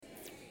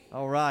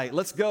All right,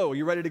 let's go. Are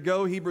you ready to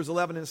go? Hebrews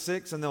 11 and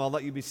 6, and then I'll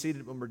let you be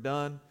seated when we're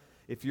done.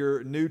 If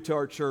you're new to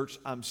our church,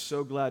 I'm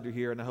so glad you're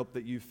here, and I hope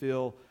that you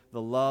feel the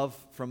love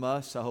from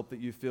us. I hope that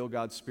you feel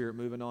God's Spirit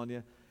moving on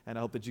you, and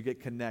I hope that you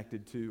get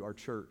connected to our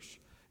church.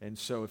 And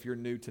so if you're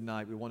new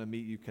tonight, we want to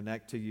meet you,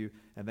 connect to you,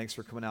 and thanks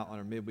for coming out on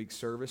our midweek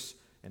service,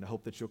 and I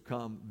hope that you'll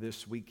come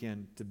this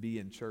weekend to be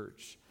in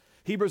church.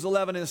 Hebrews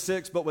 11 and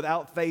 6, but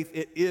without faith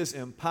it is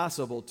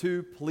impossible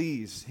to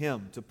please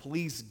Him, to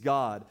please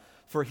God.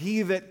 For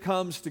he that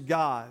comes to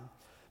God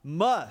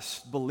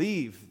must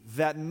believe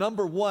that,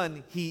 number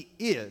one, He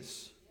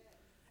is,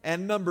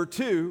 and number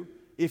two,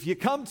 if you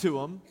come to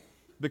Him,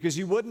 because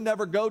you wouldn't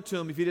never go to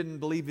Him if you didn't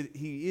believe that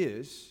He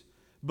is,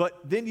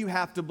 but then you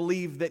have to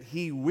believe that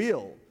He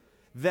will,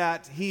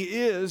 that He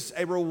is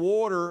a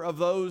rewarder of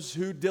those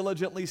who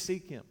diligently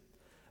seek Him.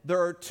 There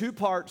are two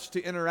parts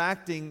to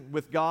interacting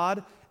with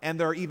God, and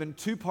there are even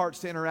two parts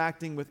to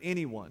interacting with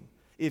anyone.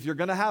 If you're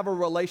going to have a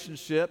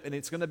relationship and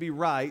it's going to be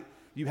right,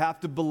 you have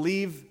to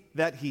believe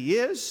that He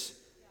is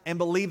and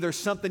believe there's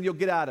something you'll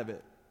get out of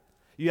it.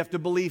 You have to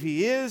believe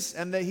He is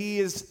and that He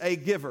is a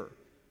giver.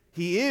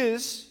 He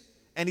is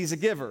and He's a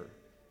giver.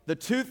 The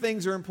two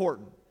things are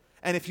important.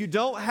 And if you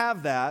don't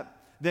have that,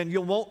 then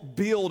you won't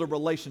build a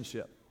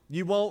relationship.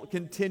 You won't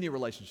continue a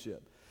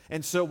relationship.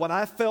 And so what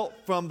I felt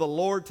from the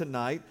Lord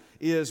tonight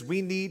is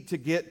we need to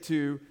get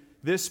to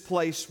this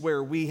place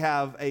where we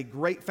have a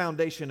great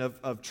foundation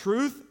of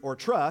truth or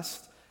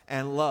trust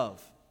and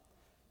love.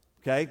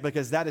 Okay,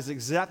 because that is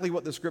exactly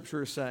what the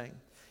Scripture is saying.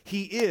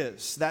 He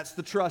is, that's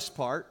the trust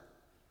part.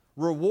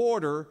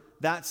 Rewarder,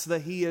 that's the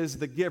He is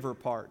the giver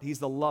part. He's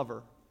the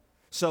lover.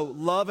 So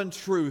love and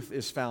truth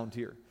is found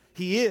here.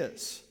 He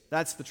is,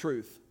 that's the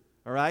truth.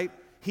 All right?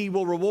 He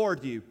will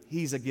reward you.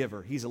 He's a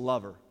giver. He's a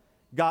lover.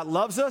 God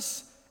loves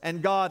us,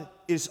 and God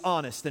is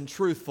honest and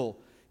truthful.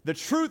 The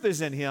truth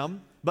is in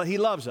Him, but He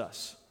loves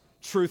us.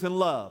 Truth and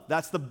love.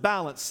 That's the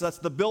balance. That's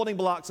the building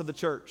blocks of the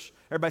church.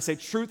 Everybody say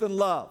truth and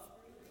love.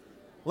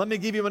 Let me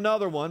give you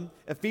another one.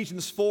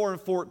 Ephesians 4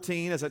 and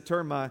 14, as I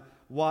turn my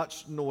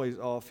watch noise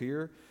off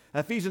here.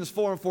 Ephesians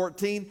 4 and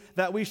 14,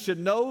 that we should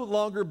no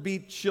longer be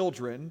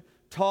children,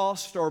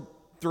 tossed or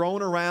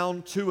thrown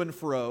around to and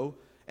fro,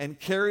 and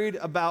carried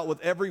about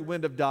with every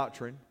wind of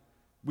doctrine.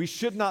 We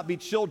should not be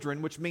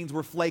children, which means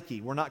we're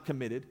flaky. We're not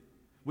committed.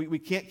 We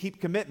can't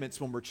keep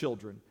commitments when we're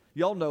children.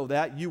 Y'all know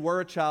that. You were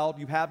a child.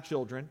 You have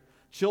children.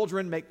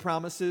 Children make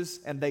promises,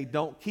 and they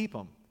don't keep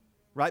them,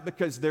 right?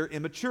 Because they're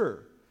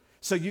immature.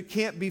 So you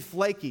can't be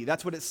flaky.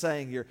 That's what it's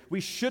saying here. We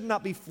should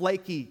not be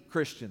flaky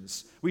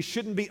Christians. We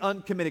shouldn't be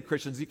uncommitted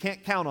Christians. You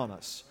can't count on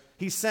us.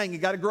 He's saying you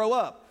got to grow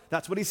up.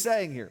 That's what he's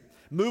saying here.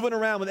 Moving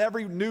around with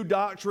every new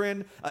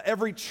doctrine,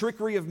 every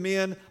trickery of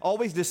men,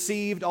 always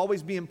deceived,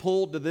 always being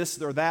pulled to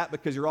this or that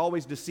because you're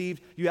always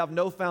deceived. You have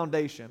no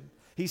foundation.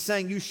 He's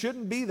saying you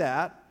shouldn't be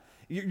that.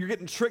 You're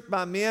getting tricked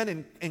by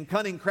men and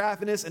cunning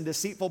craftiness and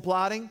deceitful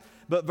plotting.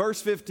 But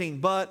verse 15,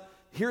 but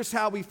here's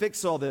how we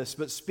fix all this.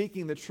 But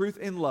speaking the truth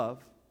in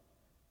love,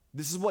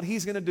 this is what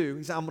he's going to do.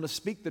 He said, I'm going to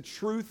speak the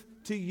truth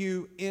to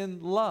you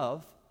in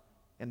love,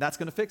 and that's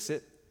going to fix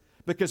it.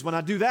 Because when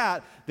I do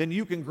that, then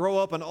you can grow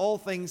up in all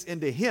things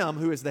into Him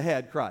who is the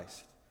head,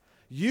 Christ.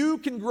 You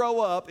can grow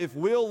up if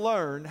we'll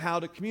learn how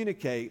to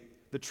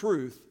communicate the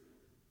truth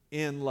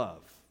in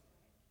love.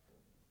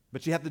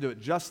 But you have to do it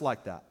just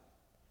like that.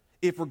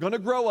 If we're going to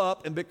grow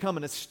up and become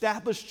an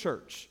established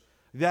church,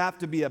 there have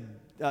to be a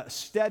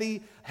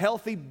steady,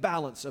 healthy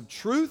balance of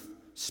truth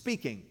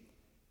speaking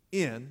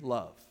in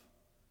love.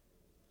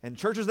 And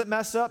churches that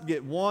mess up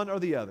get one or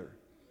the other.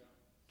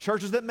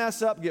 Churches that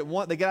mess up get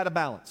one, they get out of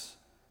balance.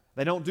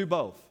 They don't do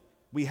both.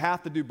 We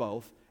have to do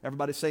both.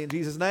 Everybody say in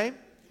Jesus' name.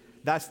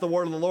 That's the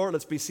word of the Lord.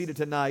 Let's be seated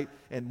tonight.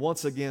 And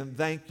once again,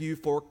 thank you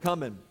for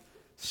coming.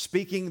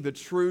 Speaking the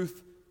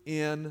truth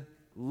in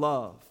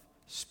love.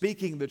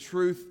 Speaking the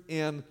truth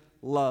in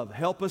love.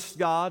 Help us,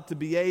 God, to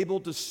be able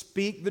to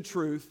speak the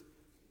truth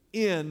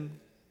in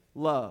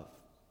love.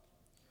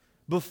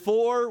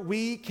 Before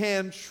we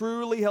can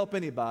truly help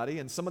anybody,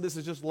 and some of this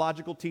is just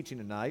logical teaching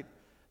tonight,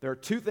 there are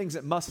two things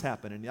that must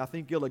happen, and I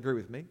think you'll agree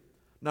with me.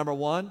 Number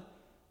one,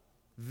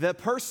 the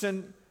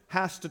person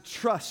has to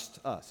trust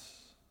us.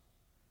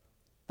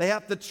 They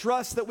have to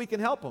trust that we can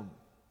help them.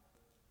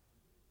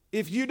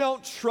 If you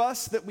don't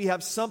trust that we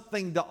have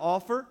something to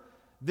offer,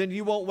 then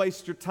you won't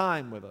waste your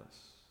time with us.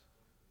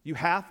 You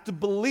have to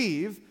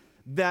believe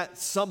that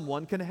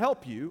someone can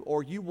help you,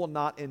 or you will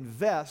not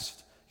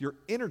invest your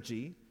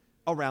energy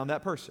around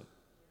that person.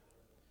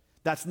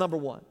 That's number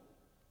one.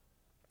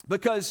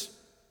 Because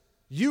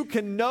you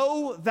can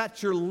know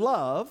that you're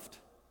loved,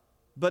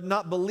 but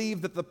not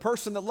believe that the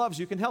person that loves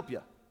you can help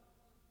you.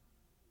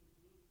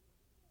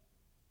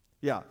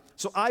 Yeah.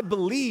 So I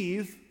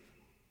believe,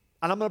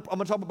 and I'm going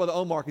to talk about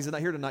Omar because he's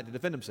not here tonight to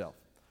defend himself.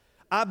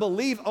 I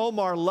believe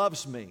Omar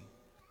loves me,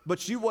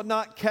 but you will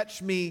not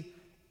catch me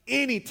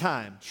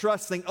anytime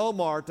trusting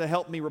Omar to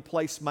help me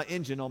replace my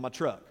engine on my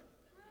truck.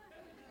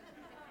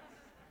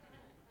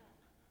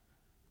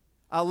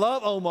 I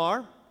love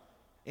Omar,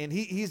 and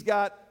he's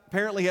got,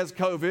 apparently has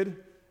COVID,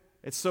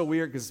 It's so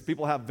weird because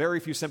people have very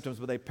few symptoms,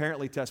 but they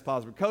apparently test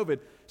positive for COVID.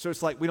 So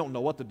it's like we don't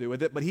know what to do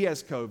with it, but he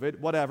has COVID,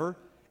 whatever.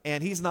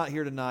 And he's not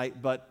here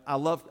tonight, but I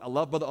love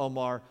Brother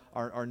Omar,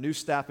 our new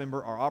staff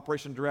member, our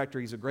operation director.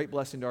 He's a great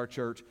blessing to our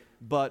church.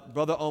 But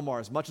Brother Omar,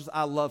 as much as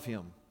I love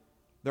him,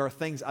 there are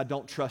things I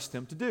don't trust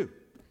him to do.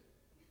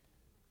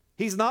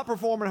 He's not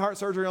performing heart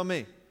surgery on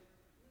me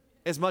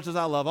as much as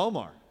I love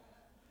Omar.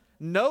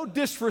 No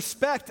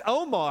disrespect,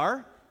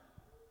 Omar.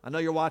 I know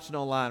you're watching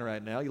online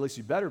right now. At least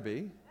you better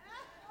be.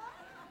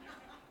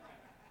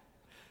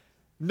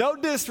 No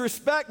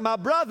disrespect, my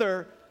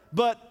brother,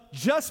 but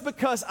just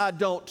because I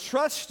don't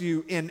trust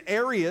you in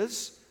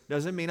areas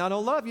doesn't mean I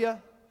don't love you.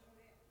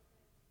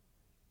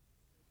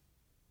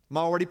 I'm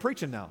already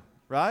preaching now,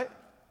 right?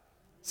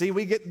 See,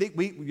 we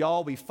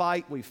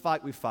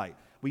fight.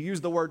 We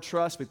use the word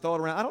trust, we throw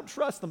it around. I don't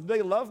trust them. Do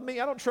they love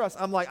me? I don't trust.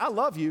 I'm like, I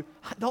love you.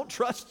 I don't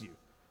trust you.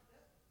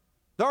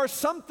 There are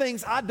some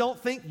things I don't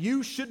think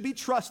you should be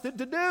trusted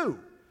to do.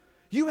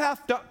 You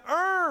have to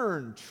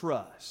earn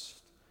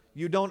trust.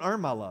 You don't earn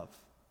my love.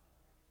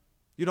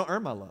 You don't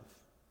earn my love.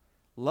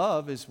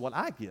 Love is what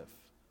I give.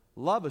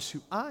 Love is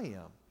who I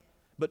am.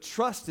 But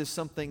trust is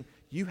something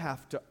you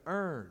have to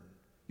earn.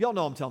 Y'all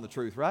know I'm telling the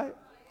truth, right?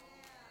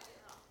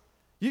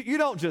 You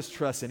don't just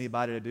trust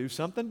anybody to do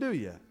something, do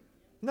you?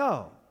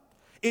 No.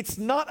 It's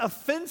not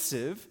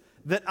offensive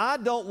that I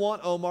don't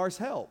want Omar's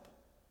help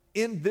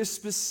in this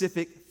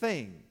specific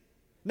thing.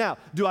 Now,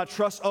 do I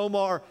trust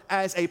Omar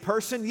as a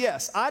person?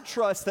 Yes. I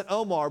trust that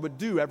Omar would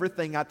do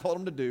everything I told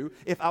him to do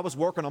if I was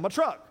working on my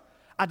truck.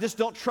 I just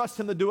don't trust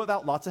him to do it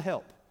without lots of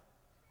help.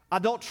 I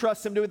don't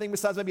trust him to do anything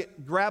besides maybe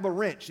grab a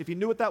wrench, if he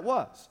knew what that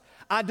was.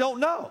 I don't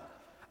know.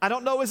 I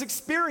don't know his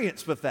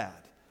experience with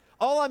that.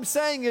 All I'm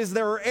saying is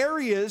there are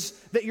areas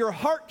that your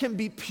heart can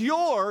be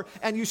pure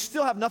and you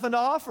still have nothing to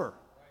offer.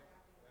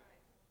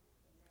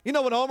 You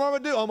know what Omar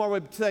would do? Omar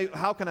would say,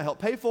 how can I help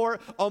pay for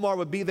it? Omar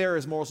would be there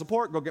as moral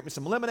support, go get me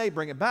some lemonade,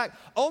 bring it back.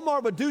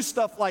 Omar would do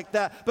stuff like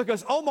that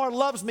because Omar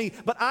loves me,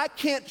 but I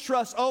can't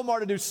trust Omar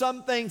to do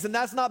some things, and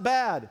that's not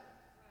bad.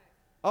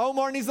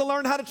 Omar needs to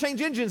learn how to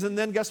change engines, and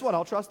then guess what?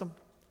 I'll trust him.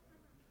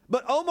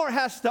 But Omar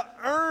has to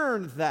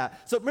earn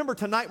that. So remember,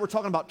 tonight we're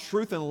talking about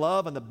truth and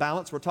love and the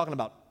balance. We're talking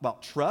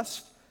about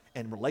trust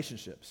and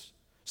relationships.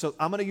 So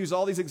I'm going to use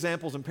all these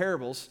examples and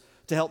parables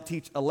to help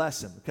teach a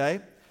lesson, okay?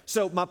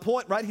 So my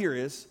point right here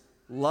is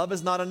love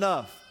is not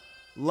enough.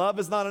 Love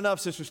is not enough,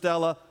 Sister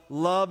Stella.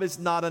 Love is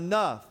not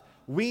enough.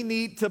 We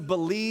need to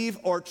believe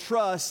or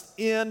trust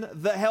in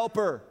the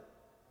helper.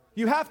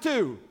 You have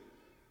to.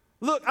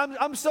 Look,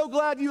 I'm so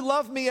glad you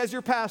love me as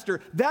your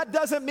pastor. That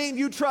doesn't mean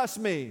you trust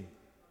me.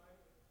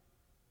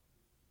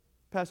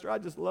 Pastor, I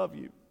just love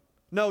you.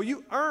 No,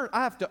 I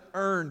have to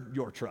earn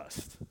your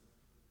trust.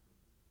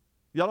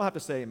 Y'all don't have to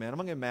say amen. I'm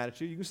not going to get mad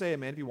at you. You can say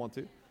amen if you want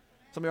to.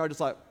 Some of you are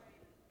just like,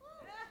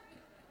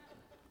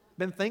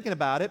 been thinking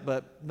about it,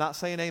 but not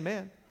saying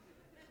amen.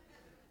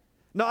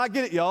 No, I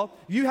get it, y'all.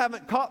 You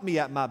haven't caught me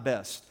at my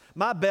best.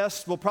 My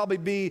best will probably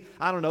be,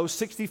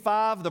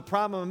 65, the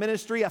prime of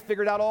ministry. I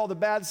figured out all the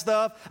bad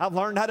stuff. I've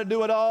learned how to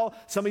do it all.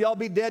 Some of y'all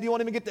be dead. You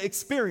won't even get to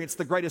experience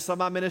the greatest of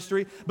my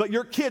ministry, but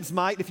your kids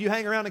might if you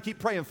hang around and keep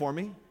praying for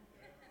me.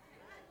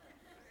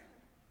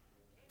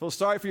 Feel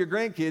sorry for your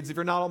grandkids if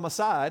you're not on my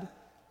side,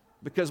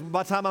 because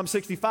by the time I'm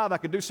 65, I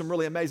could do some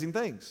really amazing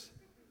things.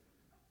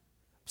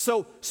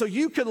 So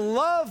you can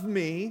love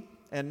me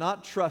and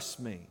not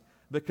trust me,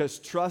 because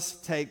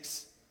trust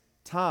takes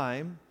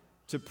time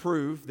to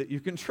prove that you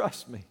can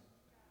trust me.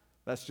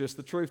 That's just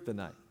the truth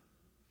tonight.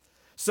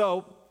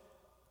 So,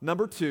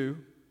 number 2,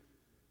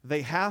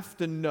 they have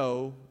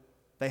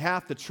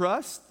to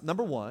trust,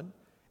 number 1,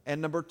 and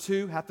number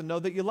 2, have to know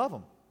that you love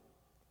them.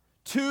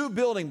 2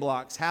 building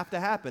blocks have to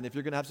happen if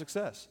you're going to have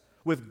success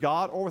with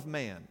God or with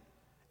man,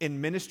 in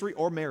ministry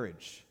or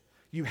marriage.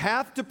 You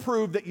have to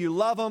prove that you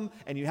love them,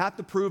 and you have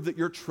to prove that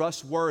you're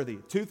trustworthy.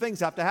 2 things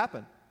have to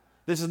happen.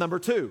 This is number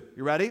 2.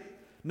 You ready?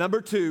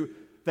 Number 2,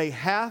 they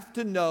have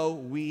to know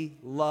we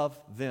love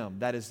them.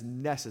 That is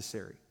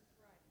necessary.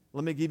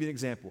 Let me give you an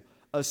example.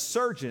 A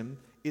surgeon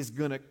is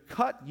going to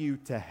cut you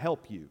to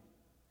help you.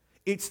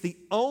 It's the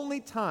only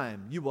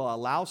time you will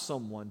allow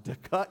someone to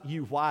cut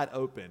you wide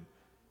open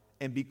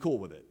and be cool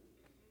with it.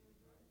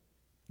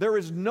 There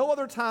is no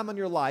other time in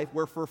your life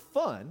where for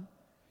fun,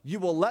 you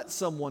will let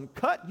someone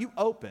cut you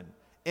open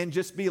and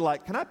just be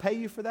like, can I pay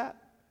you for that?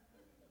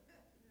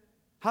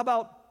 How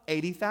about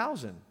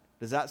 $80,000?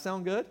 Does that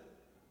sound good?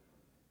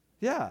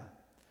 Yeah.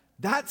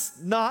 That's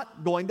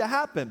not going to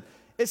happen,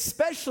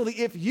 especially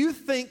if you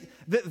think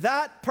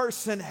that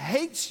person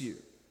hates you.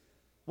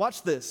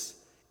 Watch this.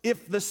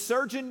 If the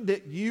surgeon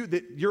that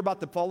you're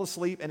about to fall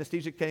asleep,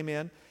 anesthesia came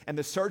in, and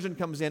the surgeon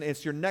comes in,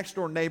 it's your next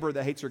door neighbor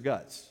that hates your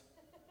guts,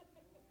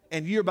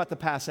 and you're about to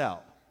pass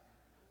out.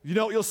 You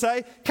know what you'll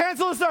say?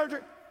 Cancel the surgery.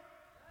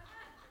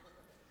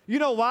 You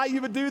know why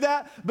you would do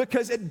that?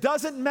 Because it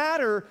doesn't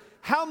matter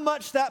how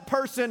much that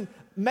person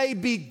may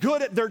be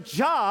good at their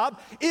job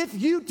if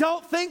you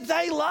don't think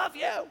they love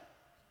you.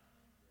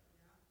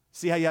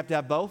 See how you have to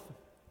have both?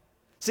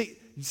 See,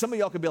 some of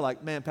y'all could be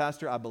like, man,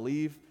 Pastor, I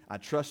believe I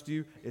trust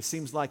you. It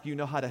seems like you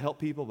know how to help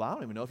people, but I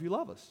don't even know if you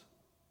love us.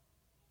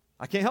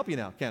 I can't help you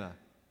now, can I?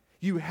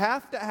 You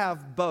have to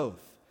have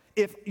both.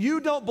 If you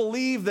don't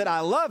believe that I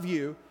love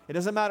you, it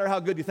doesn't matter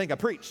how good you think I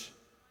preach.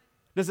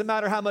 It doesn't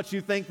matter how much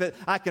you think that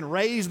I can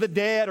raise the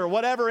dead or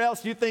whatever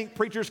else you think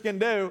preachers can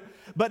do.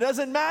 But it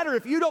doesn't matter.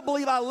 If you don't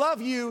believe I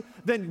love you,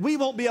 then we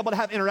won't be able to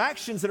have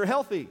interactions that are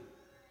healthy.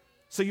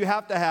 So you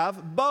have to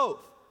have both.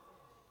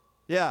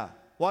 Yeah,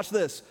 watch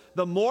this.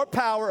 The more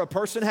power a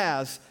person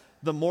has,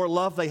 the more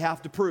love they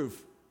have to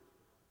prove.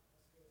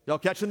 Y'all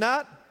catching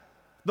that?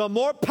 The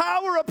more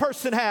power a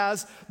person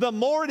has, the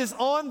more it is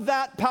on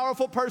that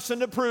powerful person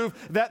to prove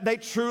that they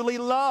truly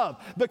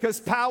love. Because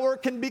power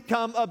can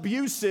become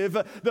abusive.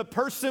 The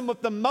person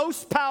with the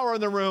most power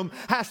in the room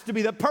has to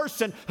be the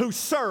person who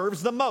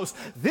serves the most.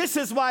 This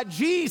is why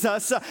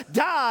Jesus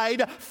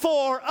died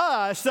for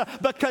us,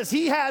 because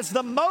he has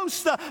the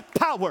most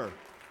power.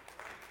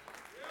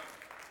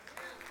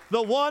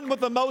 The one with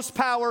the most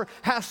power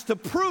has to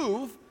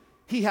prove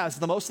he has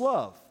the most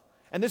love.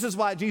 And this is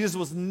why Jesus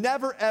was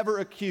never, ever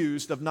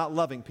accused of not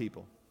loving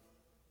people.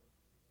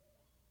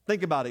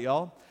 Think about it,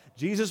 y'all.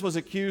 Jesus was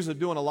accused of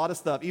doing a lot of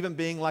stuff, even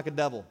being like a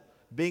devil,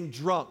 being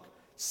drunk,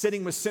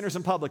 sitting with sinners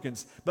and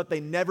publicans, but they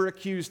never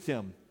accused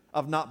him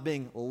of not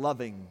being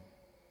loving.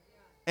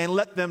 And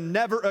let them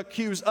never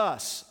accuse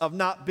us of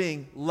not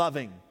being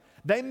loving.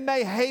 They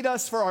may hate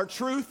us for our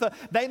truth.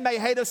 They may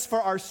hate us for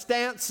our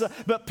stance,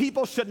 but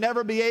people should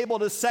never be able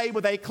to say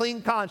with a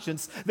clean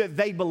conscience that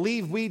they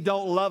believe we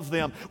don't love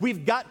them.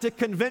 We've got to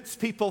convince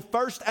people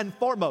first and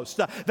foremost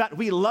that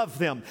we love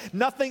them.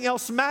 Nothing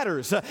else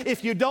matters.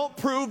 If you don't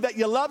prove that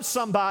you love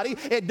somebody,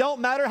 it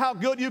don't matter how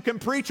good you can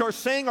preach or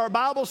sing or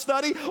Bible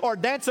study or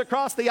dance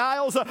across the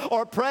aisles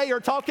or pray or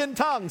talk in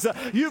tongues.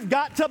 You've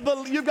got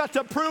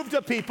to prove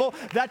to people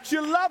that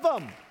you love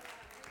them.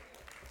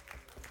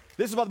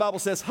 This is what the Bible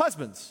says,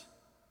 husbands,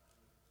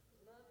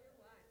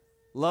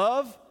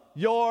 love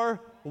your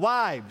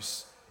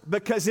wives.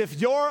 Because if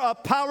you're a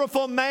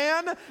powerful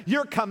man,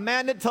 you're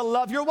commanded to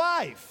love your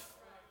wife.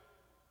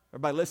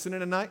 Everybody listening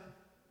tonight?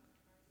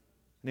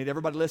 I need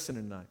everybody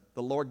listening tonight.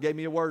 The Lord gave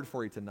me a word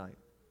for you tonight.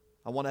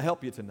 I want to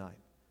help you tonight.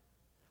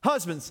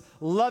 Husbands,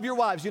 love your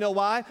wives. You know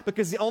why?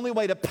 Because the only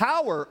way to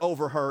power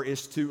over her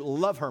is to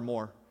love her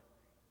more.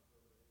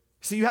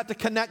 So you have to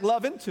connect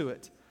love into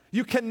it.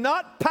 You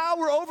cannot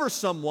power over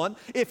someone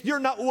if you're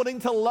not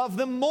willing to love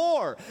them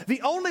more. The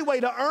only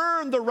way to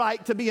earn the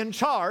right to be in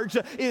charge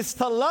is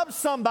to love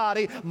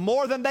somebody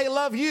more than they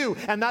love you.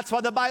 And that's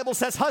why the Bible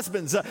says,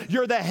 husbands,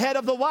 you're the head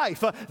of the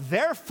wife.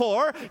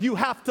 Therefore, you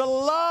have to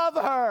love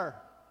her.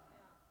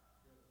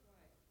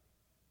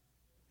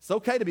 It's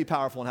okay to be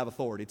powerful and have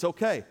authority. It's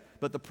okay.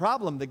 But the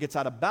problem that gets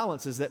out of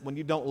balance is that when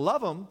you don't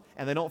love them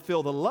and they don't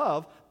feel the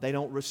love, they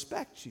don't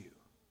respect you.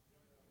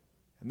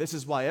 And this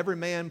is why every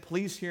man,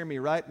 please hear me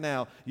right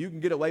now, you can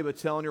get away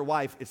with telling your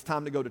wife it's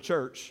time to go to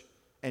church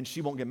and she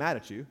won't get mad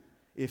at you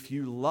if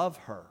you love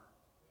her.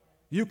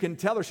 You can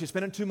tell her she's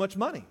spending too much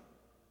money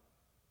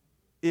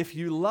if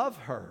you love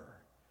her.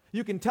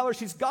 You can tell her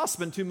she's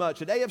gossiping too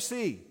much at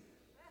AFC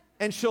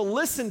and she'll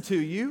listen to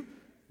you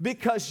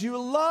because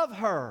you love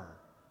her.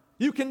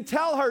 You can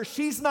tell her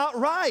she's not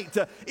right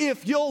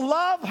if you'll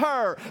love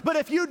her. But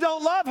if you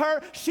don't love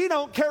her, she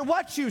don't care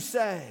what you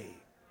say.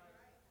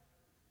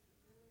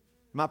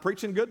 Am I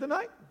preaching good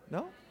tonight?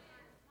 No?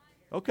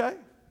 Okay.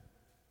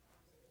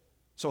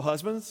 So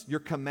husbands, you're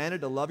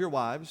commanded to love your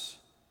wives.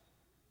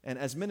 And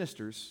as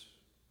ministers,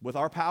 with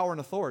our power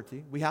and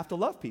authority, we have to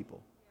love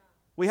people.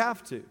 We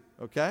have to,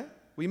 okay?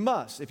 We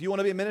must. If you want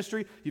to be in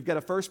ministry, you've got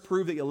to first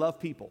prove that you love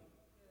people.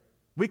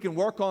 We can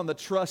work on the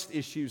trust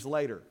issues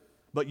later,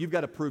 but you've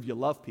got to prove you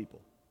love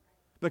people.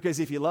 Because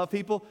if you love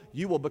people,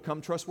 you will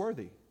become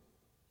trustworthy.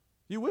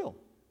 You will.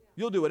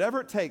 You'll do whatever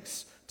it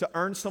takes to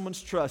earn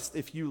someone's trust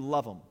if you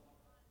love them.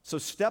 So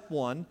step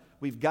one,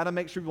 we've got to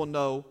make sure people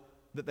know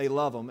that they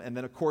love them. And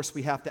then, of course,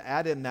 we have to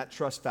add in that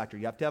trust factor.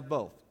 You have to have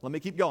both. Let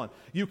me keep going.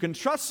 You can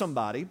trust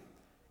somebody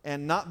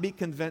and not be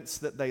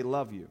convinced that they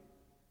love you.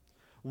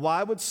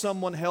 Why would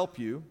someone help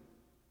you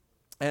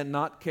and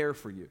not care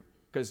for you?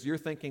 Because you're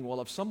thinking,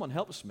 well, if someone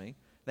helps me,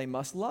 they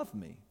must love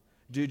me.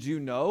 Did you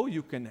know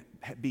you can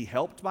be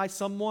helped by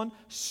someone,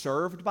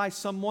 served by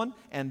someone,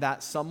 and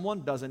that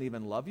someone doesn't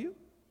even love you?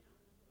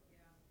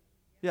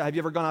 Yeah, have you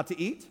ever gone out to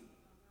eat?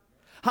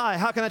 Hi,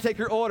 how can I take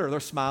your order? They're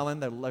smiling.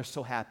 They're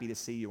so happy to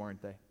see you,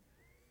 aren't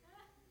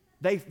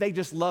they? They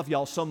just love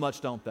y'all so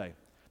much, don't they?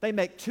 They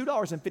make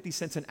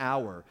 $2.50 an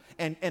hour,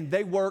 and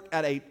they work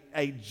at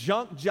a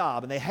junk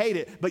job, and they hate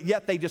it, but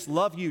yet they just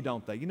love you,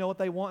 don't they? You know what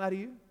they want out of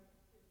you?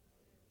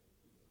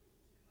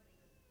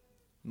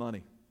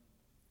 Money.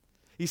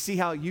 You see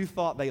how you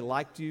thought they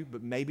liked you,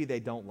 but maybe they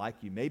don't like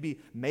you.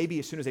 Maybe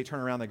as soon as they turn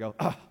around, they go,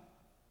 oh. Have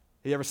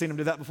you ever seen them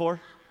do that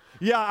before?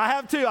 Yeah, I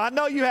have too. I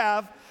know you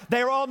have.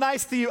 They were all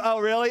nice to you. Oh,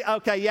 really?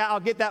 Okay, yeah, I'll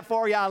get that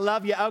for you. I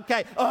love you.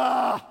 Okay.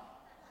 Ugh.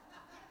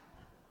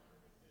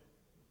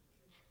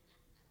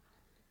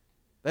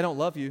 They don't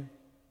love you.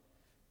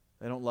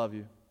 They don't love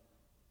you.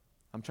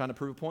 I'm trying to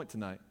prove a point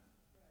tonight.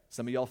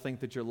 Some of y'all think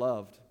that you're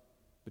loved,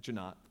 but you're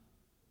not.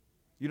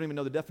 You don't even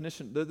know the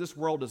definition. This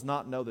world does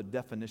not know the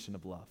definition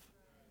of love.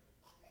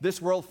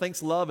 This world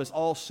thinks love is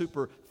all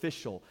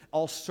superficial,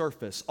 all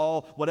surface,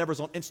 all whatever's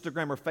on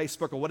Instagram or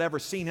Facebook or whatever,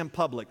 seen in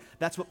public.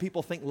 That's what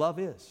people think love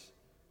is.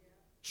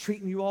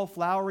 Treating you all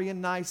flowery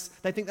and nice.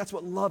 They think that's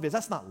what love is.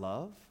 That's not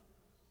love.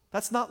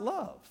 That's not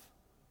love.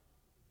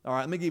 All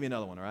right, let me give you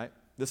another one, all right?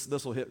 This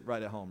will hit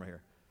right at home right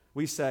here.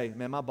 We say,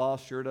 man, my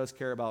boss sure does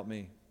care about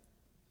me.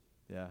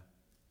 Yeah.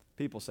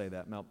 People say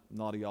that. Now,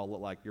 naughty y'all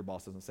look like your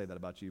boss doesn't say that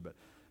about you, but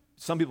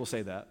some people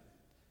say that.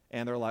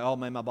 And they're like, oh,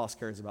 man, my boss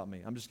cares about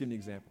me. I'm just giving you an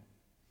example.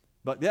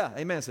 But yeah,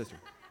 amen, sister.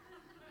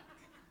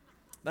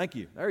 Thank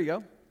you. There you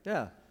go.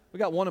 Yeah. We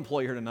got one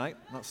employee here tonight,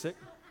 not sick.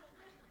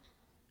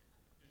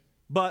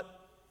 But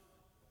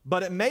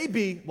it may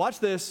be, watch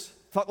this.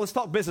 Let's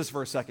talk business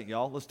for a second,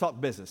 y'all. Let's talk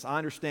business. I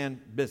understand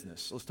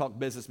business. Let's talk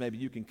business. Maybe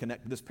you can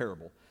connect this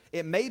parable.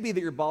 It may be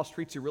that your boss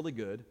treats you really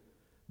good,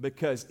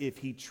 because if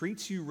he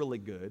treats you really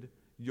good,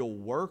 you'll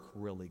work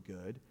really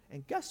good.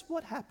 And guess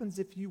what happens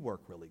if you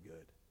work really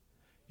good?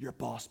 Your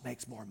boss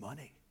makes more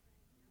money.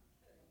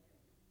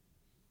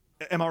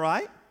 Am I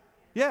right?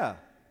 Yeah.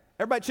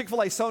 Everybody at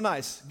Chick-fil-A is so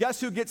nice.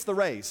 Guess who gets the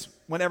raise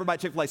when everybody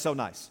at Chick-fil-A is so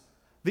nice?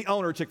 The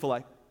owner of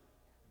Chick-fil-A.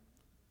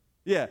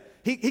 Yeah,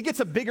 he gets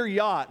a bigger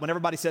yacht when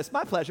everybody says,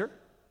 my pleasure.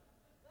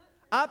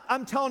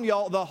 I'm telling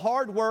y'all, the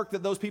hard work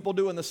that those people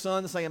do in the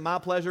sun saying, my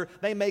pleasure,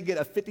 they may get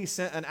a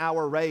 50-cent an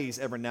hour raise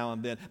every now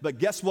and then. But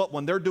guess what?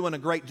 When they're doing a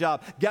great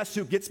job, guess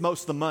who gets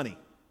most of the money?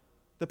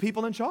 The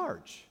people in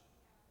charge.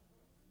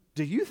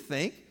 Do you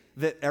think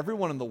that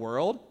everyone in the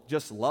world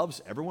just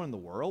loves everyone in the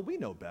world? We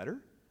know better.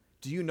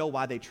 Do you know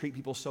why they treat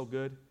people so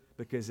good?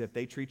 Because if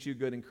they treat you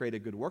good and create a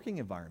good working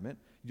environment,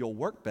 you'll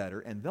work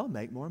better and they'll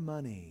make more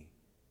money.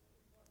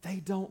 They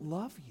don't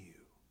love you.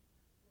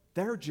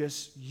 They're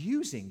just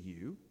using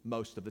you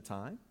most of the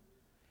time.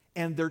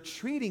 And they're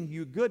treating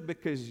you good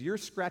because you're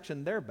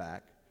scratching their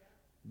back.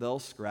 They'll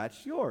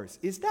scratch yours.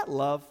 Is that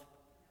love?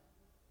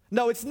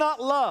 No, it's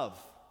not love.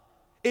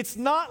 It's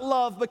not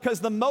love because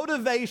the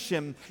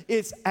motivation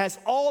has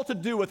all to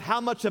do with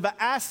how much of an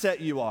asset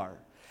you are.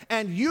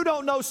 And you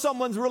don't know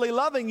someone's really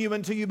loving you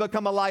until you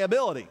become a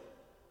liability.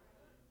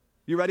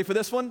 You ready for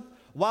this one?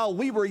 While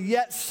we were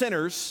yet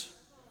sinners,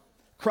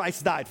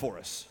 Christ died for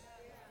us.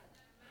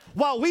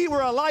 While we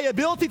were a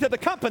liability to the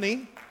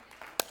company,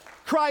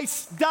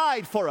 Christ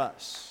died for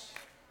us.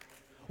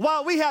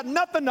 While we had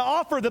nothing to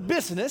offer the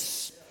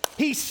business,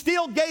 He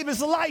still gave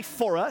His life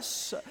for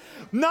us.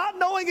 Not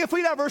knowing if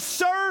we'd ever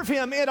serve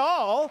Him at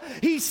all,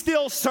 He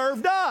still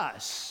served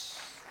us.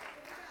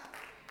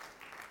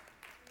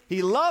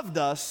 He loved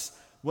us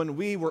when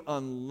we were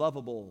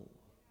unlovable.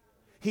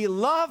 He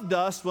loved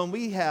us when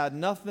we had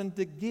nothing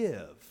to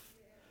give.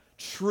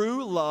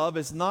 True love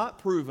is not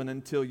proven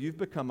until you've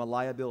become a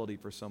liability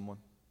for someone.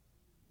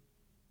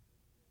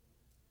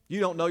 You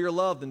don't know you're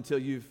loved until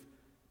you've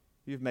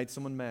made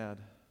someone mad.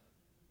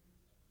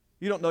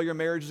 You don't know your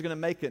marriage is going to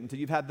make it until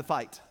you've had the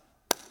fight,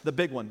 the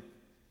big one,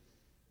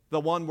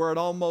 the one where it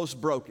almost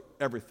broke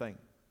everything,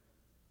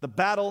 the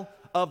battle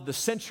of the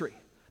century,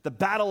 the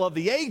battle of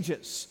the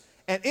ages.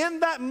 And in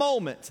that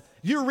moment,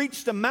 you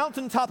reached the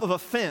mountaintop of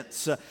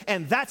offense,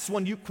 and that's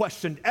when you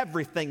questioned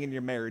everything in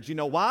your marriage. You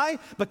know why?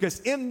 Because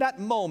in that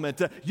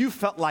moment, you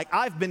felt like,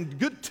 I've been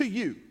good to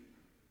you,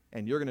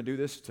 and you're going to do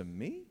this to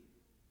me?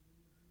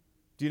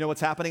 Do you know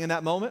what's happening in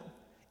that moment?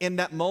 In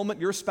that moment,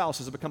 your spouse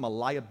has become a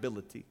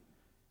liability,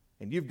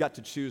 and you've got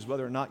to choose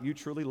whether or not you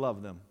truly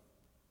love them.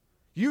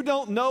 You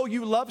don't know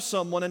you love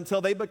someone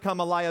until they become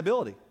a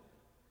liability.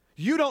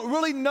 You don't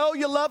really know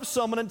you love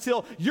someone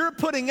until you're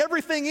putting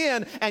everything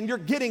in and you're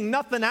getting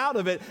nothing out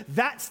of it.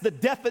 That's the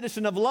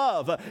definition of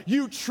love.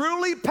 You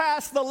truly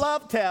pass the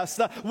love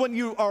test when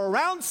you are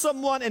around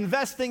someone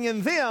investing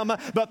in them,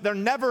 but they're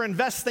never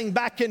investing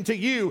back into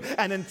you.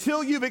 And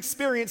until you've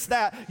experienced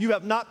that, you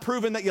have not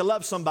proven that you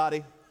love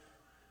somebody.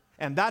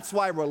 And that's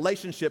why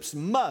relationships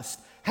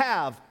must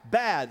have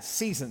bad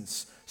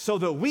seasons so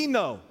that we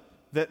know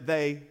that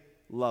they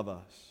love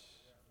us.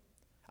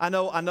 I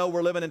know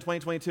we're living in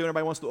 2022 and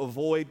everybody wants to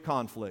avoid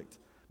conflict.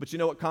 But you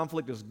know what?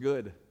 Conflict is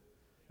good.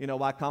 You know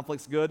why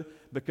conflict's good?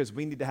 Because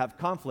we need to have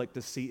conflict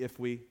to see if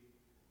we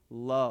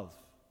love.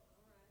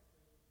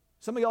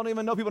 Some of y'all don't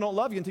even know people don't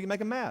love you until you make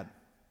them mad.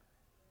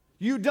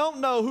 You don't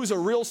know who's a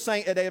real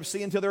saint at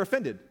AFC until they're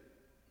offended.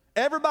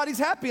 Everybody's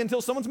happy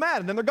until someone's mad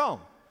and then they're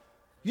gone.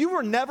 You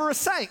were never a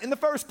saint in the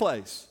first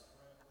place.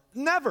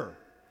 Never.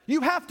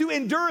 You have to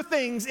endure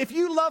things. If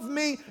you love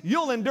me,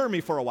 you'll endure me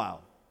for a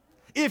while.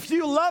 If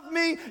you love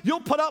me,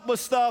 you'll put up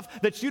with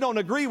stuff that you don't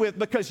agree with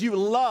because you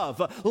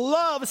love.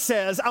 Love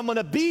says, I'm going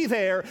to be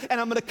there and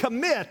I'm going to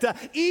commit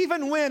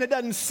even when it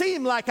doesn't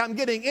seem like I'm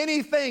getting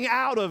anything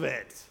out of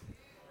it.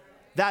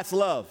 That's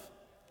love.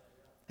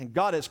 And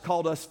God has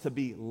called us to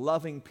be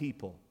loving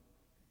people.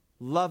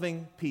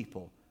 Loving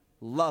people.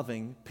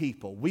 Loving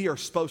people. We are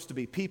supposed to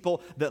be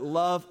people that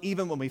love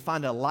even when we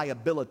find a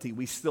liability,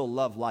 we still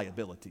love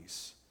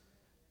liabilities.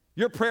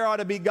 Your prayer ought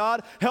to be,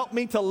 God, help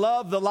me to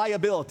love the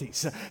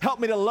liabilities. Help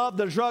me to love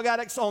the drug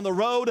addicts on the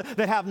road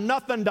that have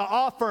nothing to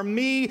offer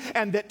me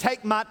and that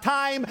take my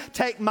time,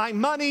 take my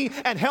money,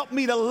 and help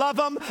me to love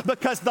them,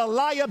 because the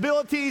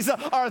liabilities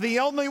are the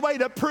only way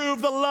to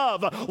prove the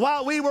love.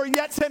 While we were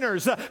yet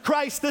sinners,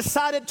 Christ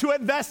decided to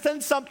invest in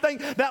something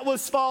that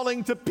was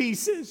falling to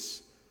pieces.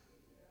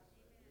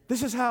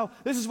 This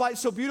is why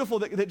it's so beautiful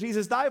that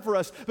Jesus died for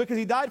us, because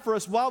he died for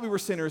us while we were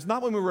sinners,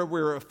 not when we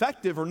were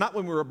effective or not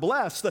when we were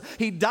blessed.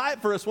 He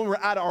died for us when we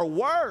were at our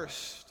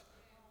worst.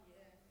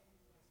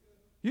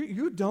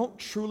 You don't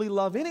truly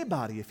love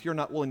anybody if you're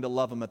not willing to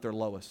love them at their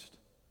lowest.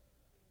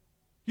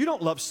 You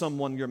don't love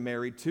someone you're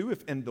married to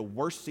if in the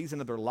worst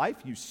season of their life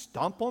you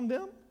stomp on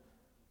them.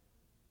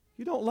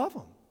 You don't love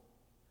them.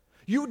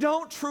 You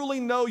don't truly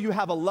know you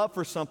have a love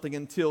for something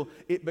until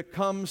it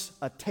becomes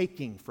a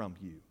taking from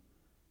you.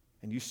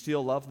 And you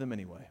still love them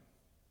anyway.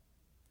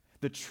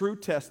 The true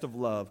test of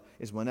love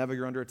is whenever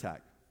you're under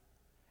attack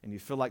and you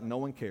feel like no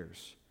one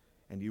cares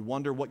and you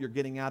wonder what you're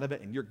getting out of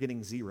it and you're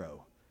getting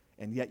zero,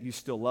 and yet you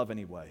still love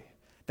anyway.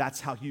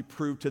 That's how you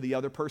prove to the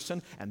other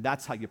person, and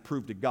that's how you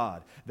prove to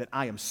God that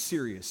I am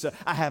serious.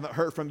 I haven't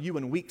heard from you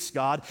in weeks,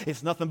 God.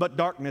 It's nothing but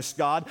darkness,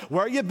 God.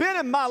 Where you been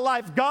in my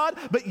life, God?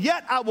 But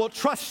yet I will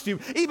trust you.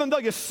 Even though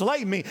you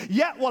slay me,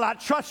 yet will I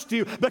trust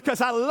you,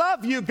 because I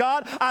love you,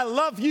 God. I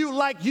love you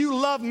like you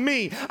love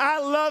me. I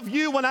love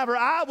you whenever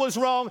I was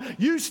wrong.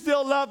 You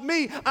still love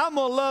me. I'm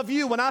going to love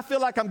you when I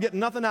feel like I'm getting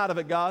nothing out of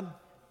it, God.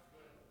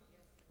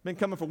 Been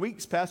coming for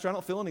weeks, Pastor. I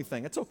don't feel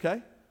anything. It's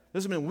okay.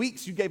 There's been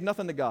weeks you gave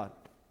nothing to God.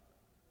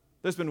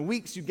 There's been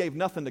weeks you gave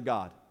nothing to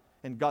God,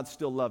 and God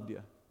still loved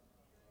you.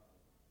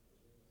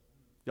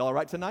 Y'all all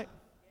right tonight?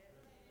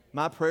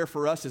 My prayer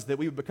for us is that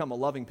we would become a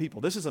loving people.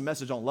 This is a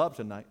message on love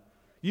tonight.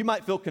 You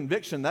might feel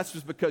conviction. That's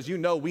just because you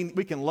know we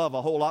can love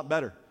a whole lot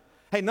better.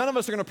 Hey, none of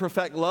us are going to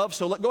perfect love,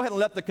 so go ahead and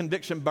let the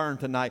conviction burn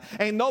tonight.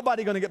 Ain't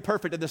nobody going to get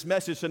perfect at this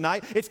message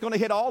tonight. It's going to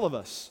hit all of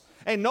us.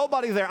 Ain't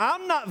nobody there.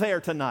 I'm not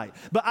there tonight,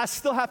 but I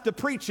still have to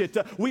preach it.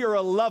 We are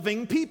a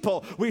loving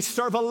people. We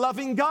serve a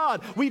loving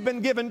God. We've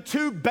been given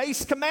 2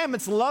 base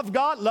commandments. Love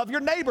God, love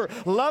your neighbor.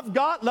 Love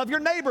God, love your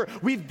neighbor.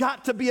 We've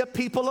got to be a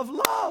people of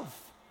love.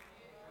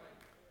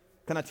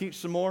 Can I teach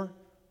some more?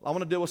 I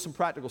want to deal with some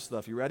practical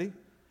stuff. You ready?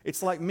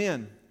 It's like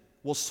men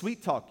will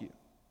sweet talk you,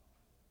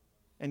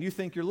 and you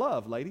think you're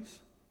loved, ladies.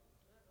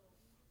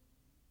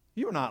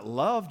 You're not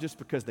loved just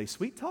because they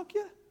sweet talk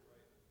you.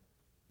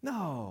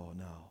 No.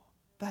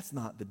 That's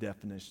not the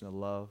definition of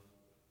love.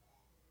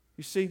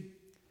 You see,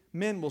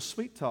 men will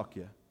sweet talk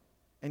you,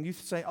 and you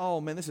say,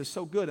 oh man, this is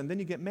so good, and then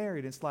you get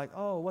married, and it's like,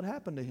 oh, what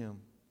happened to him?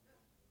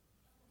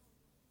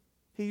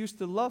 He used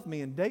to love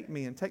me and date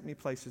me and take me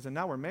places, and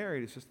now we're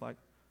married. It's just like,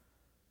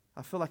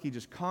 I feel like he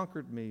just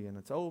conquered me, and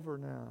it's over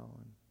now.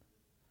 And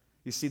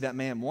you see, that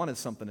man wanted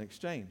something in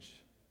exchange,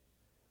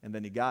 and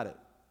then he got it.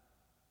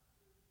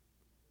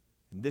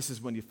 And this is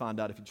when you find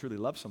out if you truly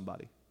love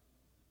somebody.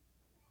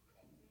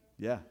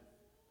 Yeah.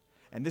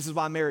 And this is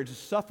why marriages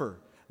suffer.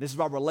 This is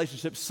why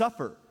relationships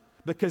suffer.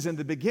 Because in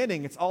the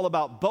beginning, it's all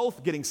about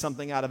both getting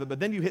something out of it, but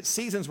then you hit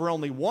seasons where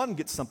only one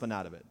gets something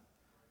out of it.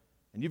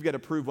 And you've got to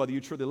prove whether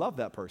you truly love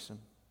that person.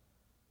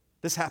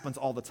 This happens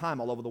all the time,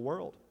 all over the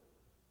world.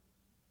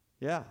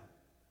 Yeah.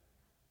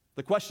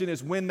 The question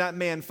is, when that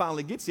man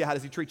finally gets you, how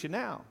does he treat you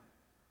now?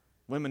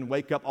 Women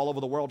wake up all over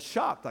the world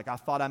shocked, like, I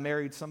thought I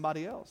married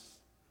somebody else.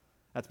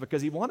 That's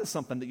because he wanted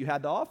something that you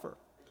had to offer,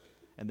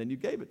 and then you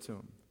gave it to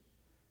him.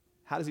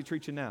 How does he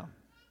treat you now?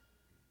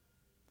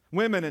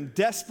 Women in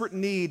desperate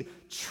need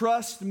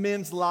trust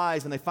men's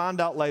lies, and they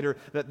find out later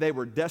that they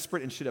were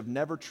desperate and should have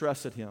never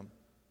trusted him.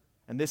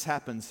 And this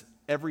happens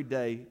every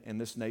day in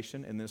this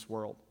nation, in this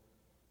world.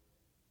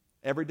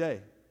 Every day.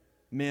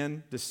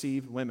 Men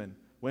deceive women.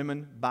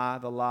 Women buy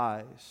the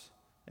lies,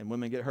 and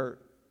women get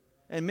hurt.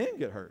 And men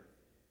get hurt.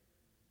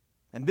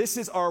 And this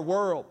is our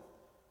world.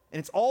 And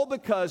it's all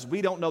because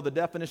we don't know the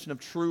definition of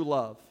true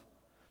love.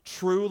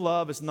 True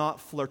love is not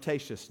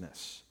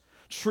flirtatiousness.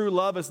 True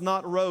love is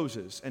not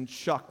roses and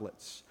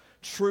chocolates.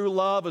 True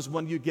love is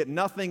when you get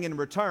nothing in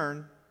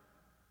return,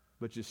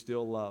 but you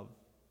still love.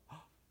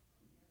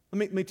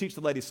 Let me teach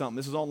the ladies something.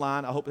 This is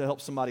online. I hope it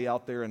helps somebody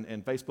out there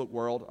in Facebook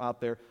world out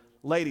there.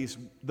 Ladies,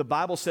 the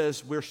Bible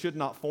says we should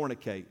not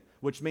fornicate,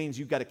 which means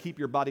you've got to keep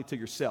your body to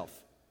yourself.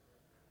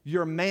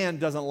 Your man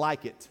doesn't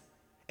like it.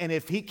 And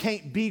if he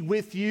can't be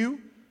with you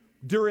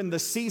during the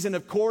season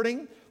of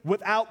courting,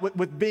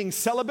 with being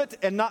celibate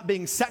and not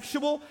being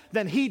sexual,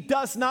 then he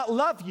does not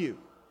love you.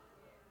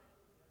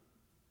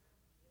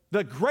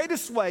 The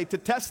greatest way to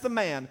test the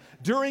man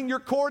during your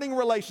courting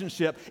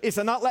relationship is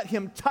to not let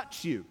him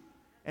touch you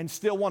and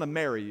still want to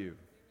marry you.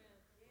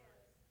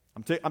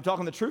 I'm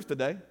talking the truth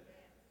today,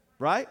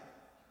 right?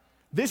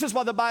 This is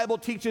why the Bible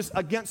teaches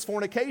against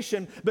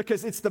fornication,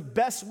 because it's the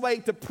best way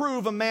to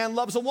prove a man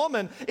loves a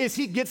woman is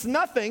he gets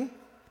nothing,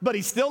 but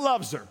he still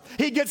loves her.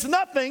 He gets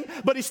nothing,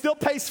 but he still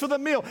pays for the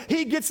meal.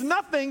 He gets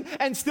nothing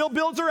and still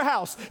builds her a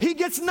house. He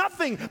gets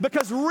nothing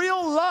because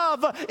real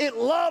love, it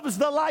loves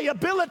the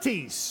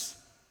liabilities.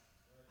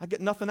 I get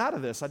nothing out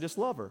of this. I just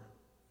love her.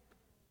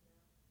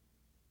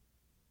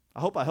 I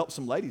hope I help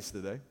some ladies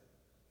today.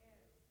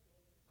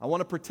 I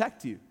want to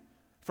protect you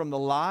from the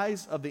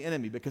lies of the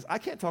enemy, because I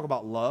can't talk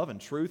about love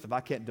and truth if I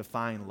can't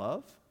define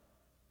love.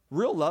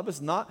 Real love is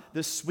not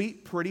this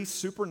sweet, pretty,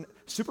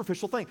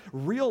 superficial thing.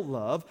 Real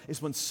love is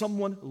when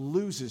someone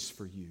loses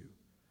for you.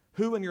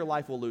 Who in your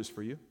life will lose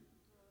for you?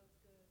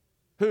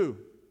 Who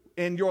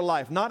in your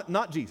life?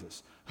 Not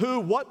Jesus.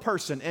 What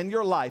person in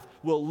your life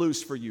will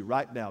lose for you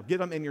right now? Get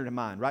them in your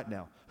mind right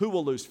now. Who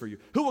will lose for you?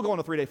 Who will go on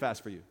a 3-day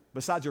fast for you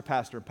besides your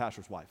pastor and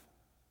pastor's wife?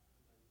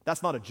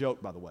 That's not a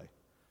joke, by the way.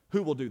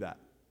 Who will do that?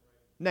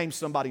 Name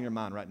somebody in your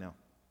mind right now.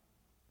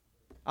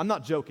 I'm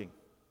not joking.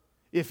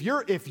 If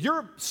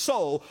your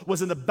soul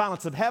was in the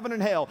balance of heaven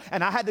and hell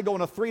and I had to go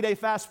on a 3-day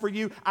fast for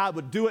you, I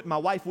would do it. My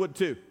wife would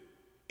too.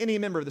 Any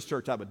member of this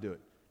church, I would do it.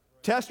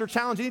 Test or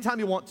challenge anytime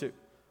you want to.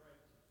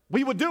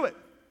 We would do it.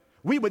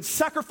 We would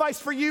sacrifice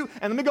for you.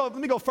 And let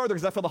me go further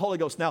because I feel the Holy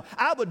Ghost now.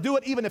 I would do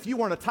it even if you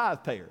weren't a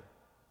tithe payer.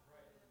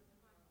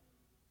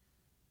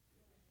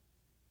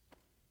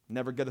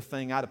 Never get a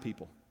thing out of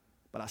people,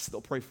 but I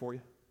still pray for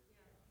you.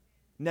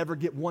 Never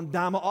get one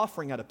dime of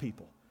offering out of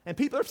people. And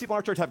there's people in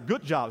our church have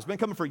good jobs, been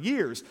coming for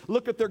years.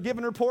 Look at their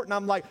giving report, and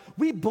I'm like,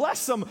 we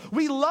bless them,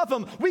 we love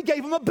them, we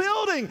gave them a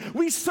building,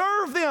 we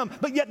serve them,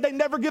 but yet they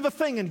never give a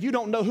thing, and you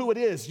don't know who it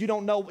is. You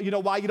know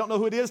why you don't know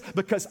who it is?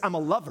 Because I'm a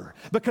lover.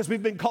 Because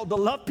we've been called to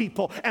love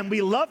people, and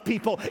we love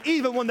people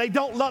even when they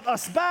don't love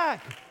us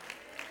back.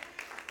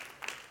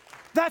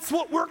 That's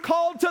what we're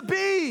called to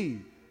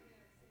be.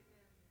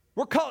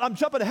 I'm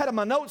jumping ahead of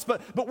my notes,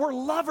 but we're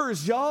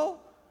lovers,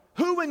 y'all.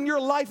 Who in your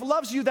life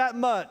loves you that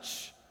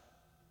much?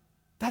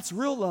 That's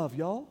real love,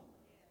 y'all.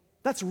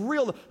 That's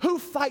real love. Who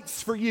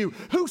fights for you?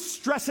 Who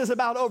stresses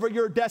about over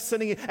your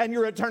destiny and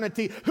your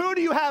eternity? Who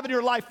do you have in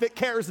your life that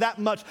cares that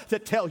much to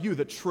tell you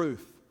the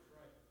truth?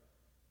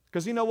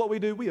 Because you know what we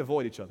do? We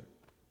avoid each other.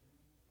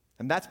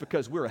 And that's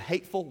because we're a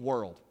hateful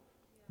world,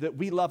 that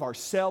we love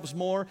ourselves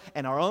more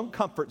and our own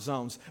comfort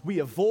zones. We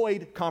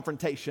avoid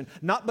confrontation,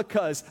 not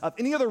because of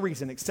any other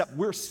reason except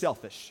we're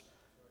selfish.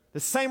 The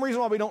same reason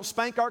why we don't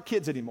spank our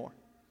kids anymore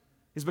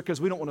is because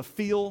we don't want to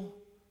feel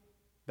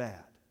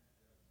bad.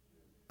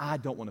 I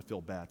don't want to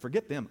feel bad.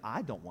 Forget them.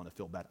 I don't want to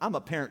feel bad. I'm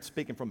a parent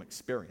speaking from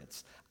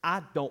experience.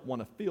 I don't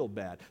want to feel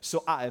bad.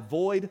 So I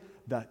avoid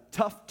the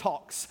tough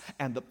talks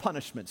and the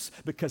punishments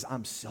because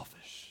I'm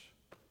selfish.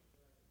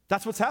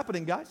 That's what's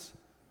happening, guys.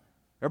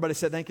 Everybody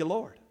said, thank you,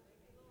 Lord.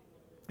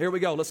 Here we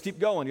go. Let's keep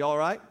going. You all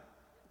right?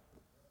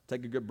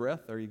 Take a good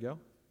breath. There you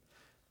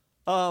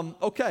go.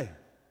 Okay.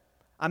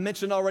 I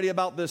mentioned already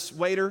about this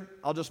waiter.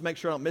 I'll just make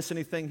sure I don't miss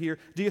anything here.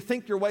 Do you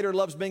think your waiter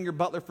loves being your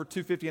butler for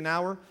 $2.50 an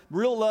hour?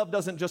 Real love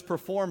doesn't just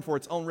perform for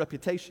its own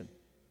reputation.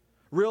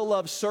 Real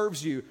love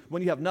serves you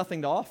when you have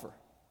nothing to offer.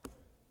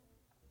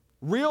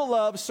 Real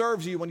love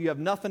serves you when you have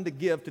nothing to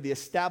give to the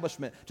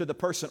establishment, to the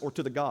person, or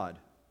to the God.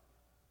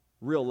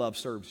 Real love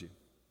serves you.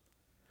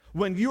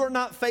 When you are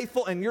not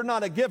faithful and you're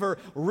not a giver,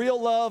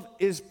 real love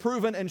is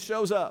proven and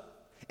shows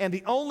up. And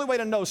the only way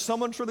to know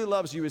someone truly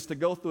loves you is to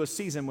go through a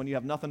season when you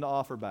have nothing to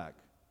offer back.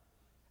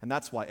 And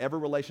that's why every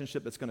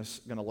relationship that's going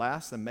to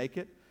last and make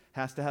it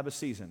has to have a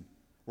season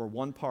where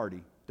one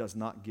party does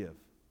not give.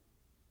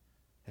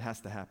 It has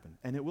to happen,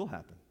 and it will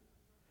happen.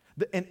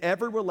 In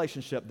every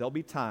relationship, there'll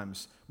be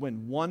times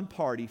when one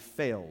party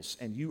fails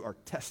and you are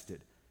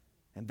tested.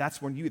 And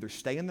that's when you either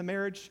stay in the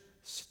marriage,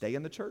 stay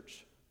in the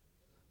church,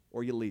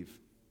 or you leave.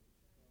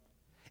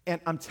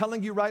 And I'm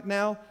telling you right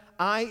now,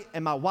 I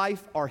and my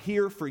wife are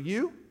here for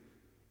you.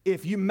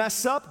 If you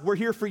mess up, we're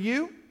here for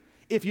you.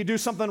 If you do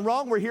something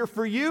wrong, we're here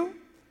for you.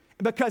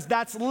 Because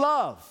that's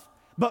love.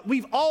 But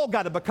we've all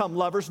got to become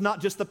lovers,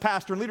 not just the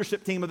pastor and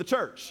leadership team of the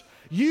church.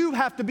 You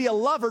have to be a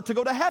lover to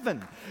go to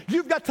heaven.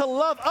 You've got to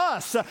love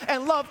us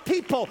and love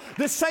people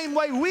the same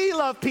way we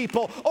love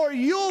people, or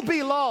you'll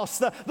be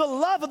lost. The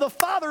love of the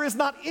Father is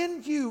not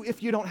in you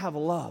if you don't have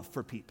love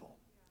for people.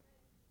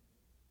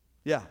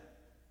 Yeah.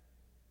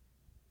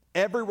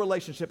 Every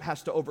relationship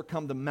has to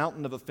overcome the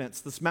mountain of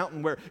offense, this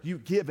mountain where you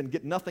give and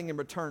get nothing in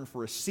return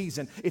for a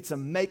season. It's a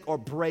make or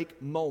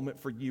break moment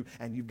for you,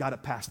 and you've got to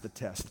pass the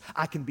test.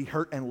 I can be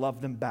hurt and love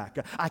them back.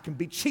 I can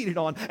be cheated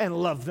on and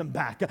love them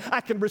back.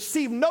 I can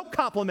receive no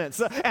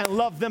compliments and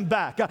love them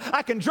back.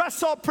 I can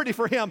dress all pretty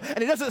for him, and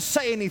he doesn't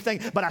say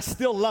anything, but I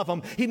still love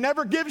him. He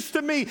never gives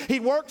to me. He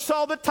works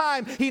all the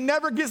time. He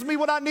never gives me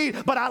what I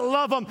need, but I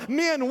love him.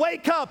 Men,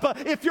 wake up.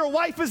 If your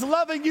wife is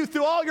loving you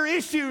through all your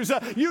issues,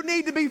 you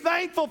need to be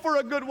thankful for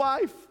a good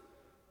wife.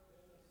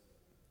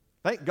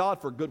 Thank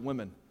God for good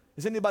women.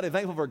 Is anybody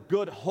thankful for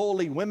good,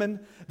 holy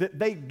women that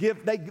they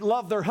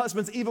love their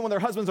husbands even when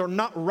their husbands are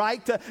not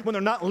right, when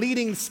they're not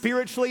leading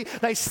spiritually?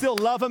 They still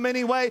love them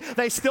anyway.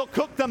 They still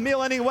cook the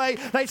meal anyway.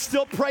 They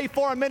still pray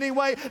for them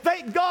anyway.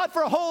 Thank God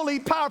for holy,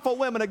 powerful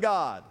women of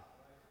God.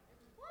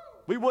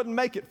 We wouldn't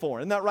make it for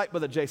them. Isn't that right,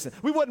 Brother Jason?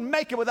 We wouldn't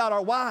make it without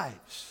our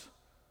wives.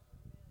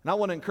 And I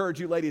want to encourage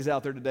you ladies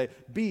out there today,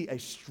 be a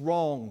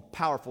strong,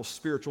 powerful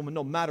spiritual woman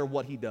no matter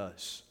what he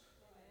does.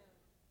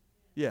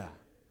 Yeah.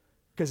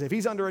 Because if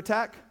he's under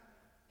attack,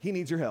 he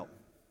needs your help.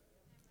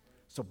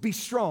 So be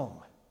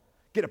strong.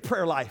 Get a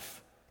prayer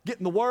life. Get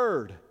in the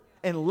Word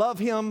and love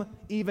Him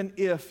even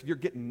if you're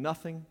getting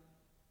nothing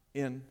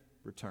in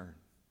return.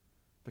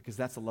 Because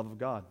that's the love of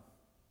God.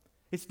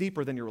 It's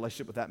deeper than your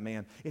relationship with that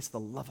man. It's the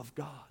love of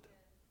God.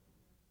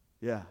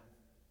 Yeah.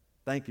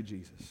 Thank you,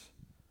 Jesus.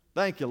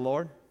 Thank you,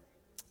 Lord,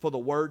 for the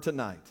Word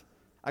tonight.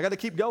 I got to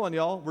keep going,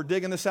 y'all. We're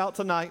digging this out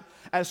tonight.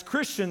 As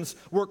Christians,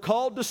 we're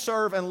called to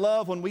serve and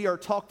love when we are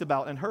talked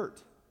about and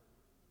hurt.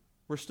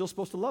 We're still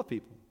supposed to love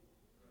people.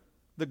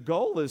 The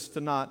goal is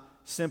to not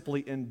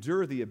simply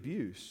endure the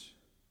abuse,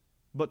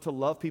 but to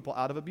love people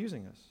out of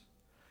abusing us.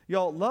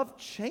 Y'all, love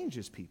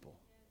changes people.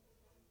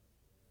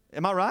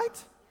 Am I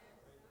right?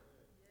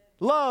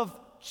 Love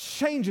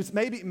changes.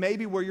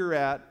 Maybe where you're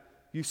at,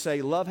 you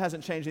say, love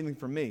hasn't changed anything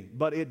for me,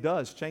 but it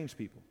does change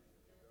people.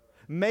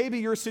 Maybe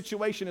your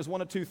situation is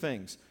one of two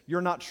things.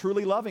 You're not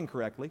truly loving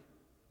correctly,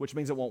 which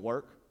means it won't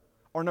work.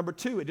 Or number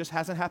two, it just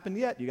hasn't happened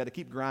yet. You got to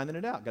keep grinding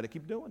it out. Got to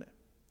keep doing it.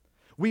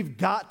 We've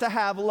got to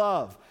have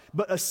love,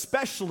 but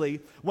especially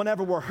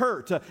whenever we're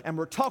hurt and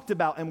we're talked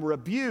about and we're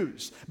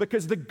abused.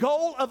 Because the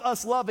goal of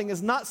us loving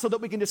is not so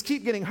that we can just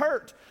keep getting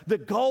hurt. The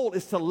goal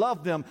is to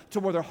love them to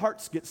where their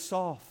hearts get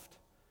soft.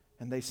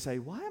 And they say,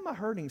 why am I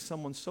hurting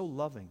someone so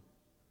loving?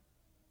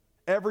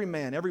 Every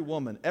man, every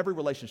woman, every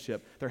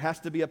relationship, there has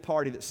to be a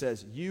party that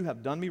says, you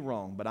have done me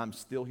wrong, but I'm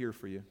still here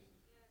for you.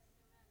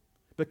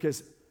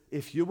 Because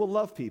if you will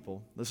love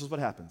people, this is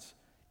what happens.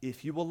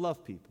 If you will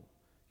love people,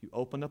 you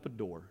open up a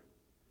door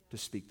to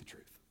speak the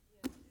truth.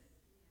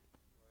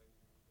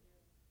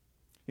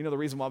 You know the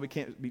reason why we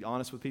can't be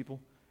honest with people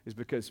is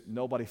because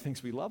nobody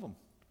thinks we love them.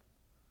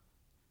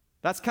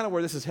 That's kind of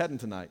where this is heading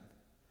tonight.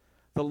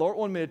 The Lord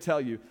wanted me to tell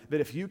you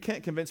that if you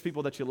can't convince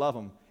people that you love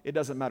them, it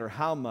doesn't matter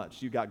how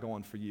much you got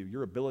going for you.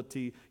 Your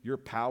ability, your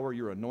power,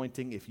 your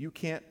anointing, if you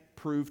can't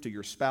prove to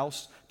your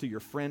spouse, to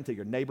your friend, to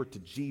your neighbor, to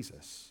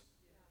Jesus,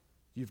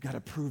 you've got to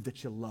prove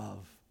that you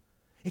love.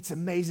 It's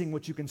amazing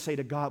what you can say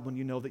to God when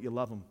you know that you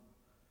love Him.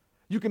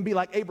 You can be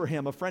like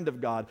Abraham, a friend of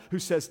God, who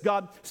says,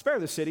 God, spare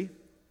the city.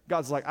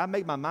 God's like, I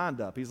made my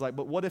mind up. He's like,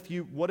 but what if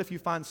you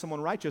find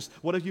someone righteous?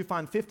 What if you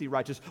find 50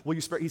 righteous? Will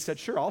you spare? He said,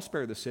 sure, I'll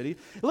spare the city.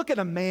 Look at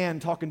a man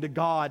talking to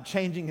God,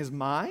 changing his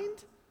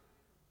mind.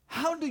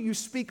 How do you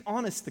speak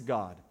honest to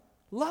God?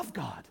 Love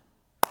God.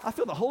 I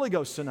feel the Holy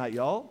Ghost tonight,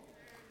 y'all.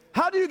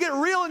 How do you get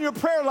real in your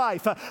prayer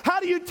life? How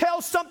do you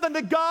tell something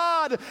to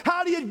God?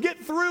 How do you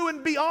get through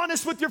and be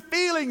honest with your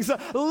feelings?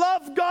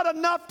 Love God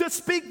enough to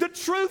speak the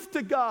truth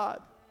to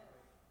God.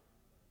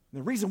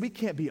 The reason we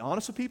can't be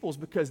honest with people is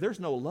because there's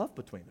no love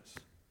between us.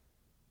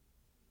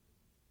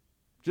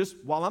 Just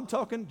while I'm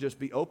talking, just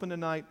be open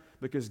tonight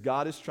because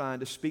God is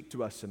trying to speak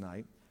to us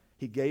tonight.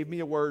 He gave me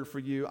a word for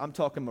you. I'm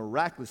talking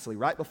miraculously.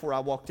 Right before I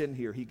walked in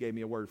here, He gave me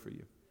a word for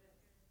you.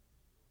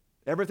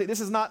 Everything.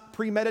 This is not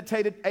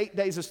premeditated 8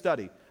 days of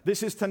study.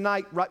 This is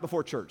tonight right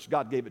before church.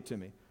 God gave it to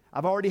me.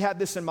 I've already had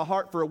this in my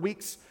heart for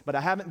weeks, but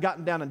I haven't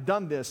gotten down and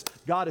done this.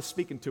 God is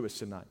speaking to us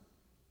tonight.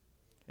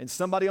 And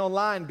somebody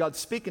online, God's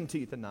speaking to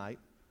you tonight.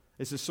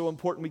 This is so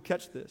important we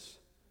catch this.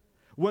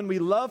 When we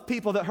love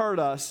people that hurt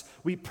us,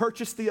 we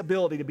purchase the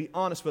ability to be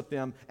honest with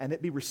them and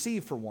it be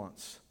received for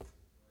once.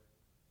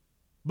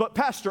 But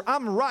Pastor,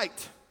 I'm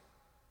right.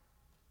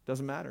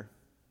 Doesn't matter.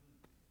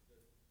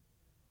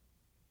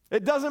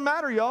 It doesn't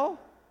matter, y'all.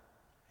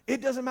 It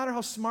doesn't matter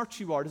how smart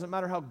you are. It doesn't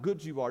matter how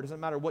good you are. It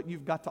doesn't matter what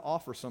you've got to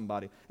offer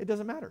somebody. It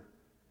doesn't matter.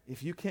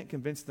 If you can't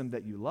convince them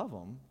that you love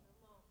them,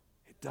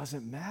 it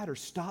doesn't matter.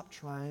 Stop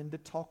trying to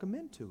talk them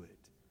into it.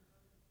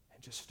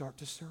 Just start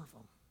to serve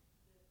them.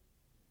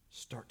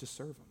 Start to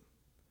serve them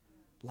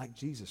like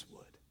Jesus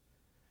would.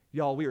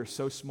 Y'all, we are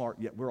so smart,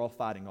 yet we're all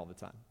fighting all the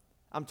time.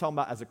 I'm talking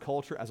about as a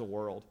culture, as a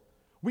world.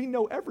 We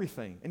know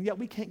everything, and yet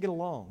we can't get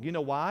along. You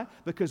know why?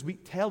 Because we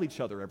tell each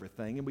other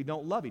everything, and we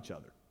don't love each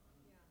other.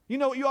 You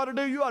know what you ought to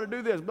do? You ought to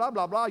do this, blah,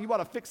 blah, blah. You ought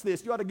to fix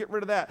this. You ought to get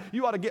rid of that.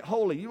 You ought to get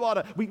holy.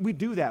 We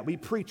do that. We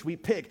preach, we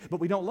pick,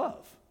 but we don't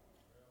love.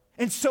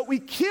 And so we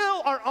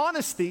kill our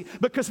honesty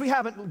because we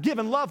haven't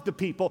given love to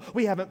people.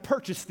 We haven't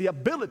purchased the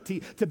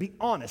ability to be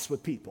honest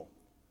with people.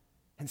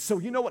 And so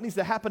you know what needs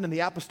to happen in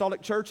the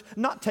apostolic church?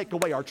 Not take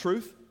away our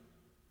truth,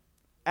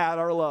 add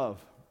our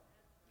love.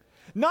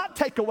 Not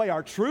take away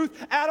our truth,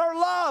 add our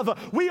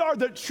love. We are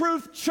the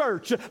truth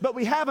church, but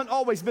we haven't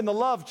always been the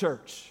love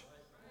church.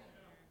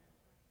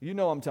 You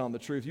know I'm telling the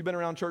truth. You've been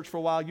around church for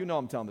a while, you know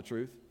I'm telling the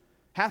truth.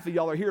 Half of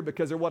y'all are here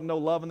because there wasn't no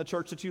love in the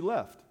church that you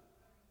left.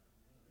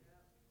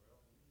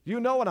 You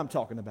know what I'm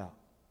talking about.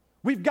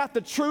 We've got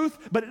the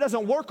truth, but it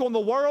doesn't work on the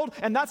world,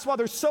 and that's why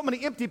there's so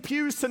many empty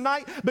pews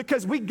tonight,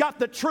 because we got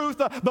the truth,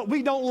 but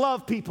we don't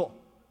love people.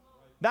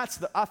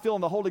 I feel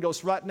in the Holy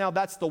Ghost right now,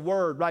 that's the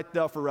word right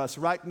there for us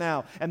right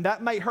now. And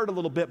that may hurt a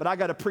little bit, but I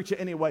got to preach it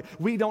anyway.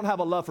 We don't have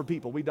a love for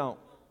people. We don't.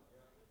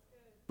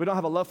 We don't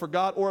have a love for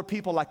God or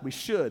people like we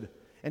should.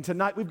 And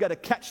tonight we've got to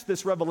catch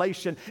this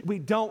revelation. We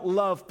don't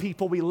love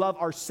people, we love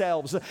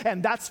ourselves.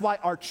 And that's why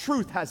our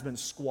truth has been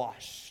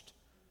squashed.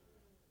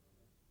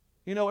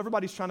 You know,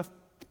 everybody's trying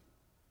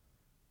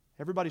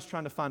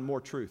to find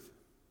more truth,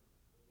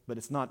 but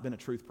it's not been a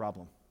truth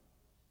problem.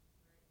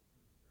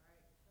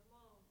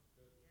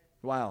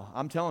 Wow,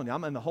 I'm telling you,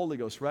 I'm in the Holy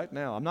Ghost right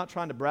now. I'm not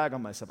trying to brag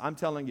on myself. I'm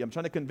telling you, I'm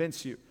trying to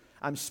convince you.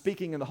 I'm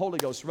speaking in the Holy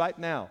Ghost right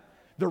now.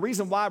 The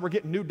reason why we're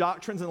getting new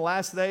doctrines in the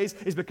last days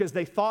is because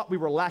they thought we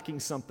were lacking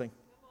something.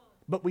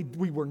 But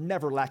we were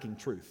never lacking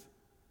truth.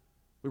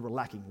 We were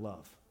lacking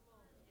love.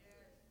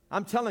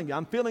 I'm telling you,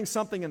 I'm feeling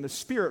something in the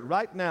Spirit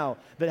right now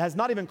that has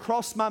not even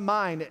crossed my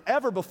mind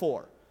ever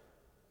before.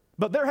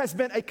 But there has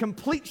been a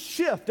complete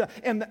shift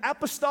in the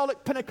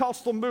apostolic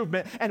Pentecostal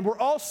movement, and we're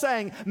all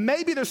saying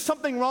maybe there's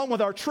something wrong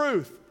with our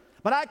truth.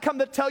 But I come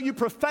to tell you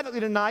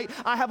prophetically tonight,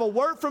 I have a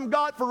word from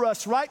God for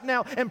us right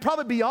now and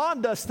probably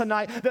beyond us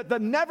tonight that there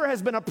never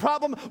has been a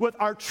problem with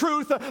our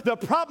truth. The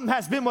problem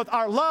has been with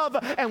our love,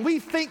 and we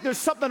think there's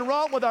something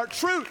wrong with our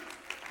truth.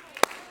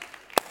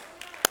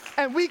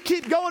 And we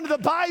keep going to the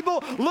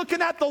Bible,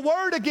 looking at the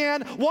Word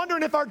again,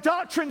 wondering if our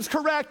doctrine's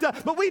correct,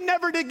 but we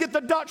never did get the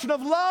doctrine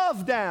of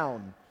love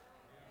down.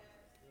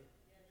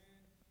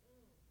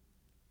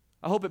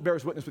 I hope it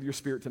bears witness with your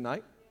spirit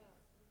tonight.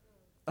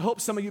 I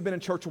hope some of you have been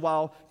in church a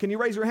while. Can you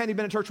raise your hand? You've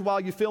been in church a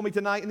while. You feel me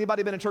tonight?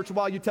 Anybody been in church a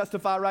while? You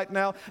testify right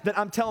now that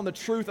I'm telling the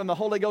truth and the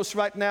Holy Ghost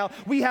right now.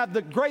 We have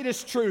the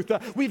greatest truth.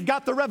 We've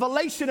got the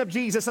revelation of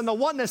Jesus and the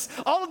oneness,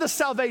 all of the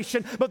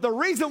salvation. But the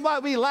reason why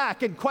we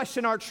lack and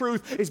question our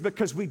truth is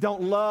because we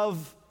don't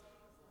love.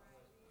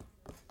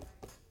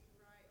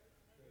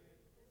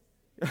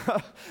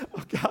 Oh,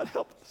 God,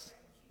 help us.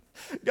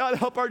 God,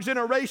 help our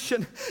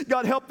generation.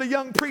 God, help the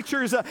young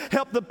preachers.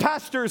 Help the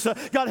pastors.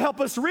 God, help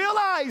us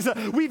realize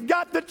we've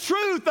got the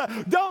truth.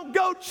 Don't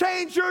go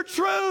change your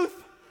truth.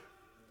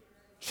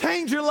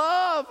 Change your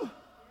love.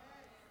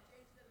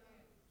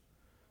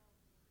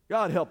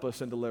 God, help us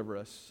and deliver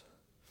us.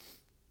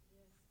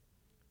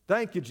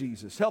 Thank you,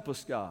 Jesus. Help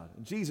us, God.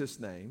 In Jesus'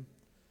 name.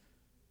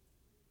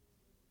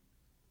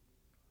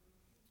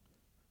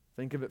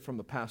 Think of it from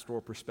the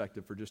pastoral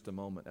perspective for just a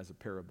moment as a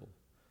parable.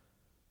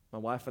 My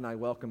wife and I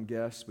welcome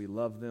guests. We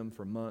love them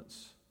for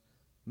months,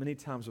 many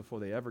times before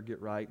they ever get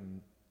right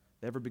and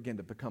they ever begin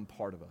to become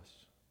part of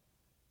us.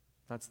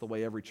 That's the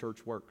way every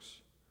church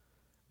works.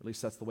 At least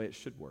that's the way it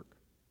should work.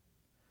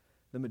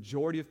 The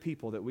majority of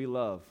people that we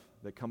love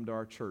that come to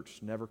our church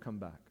never come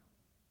back.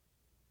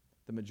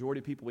 The majority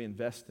of people we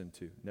invest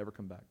into never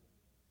come back.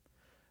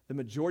 The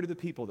majority of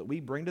the people that we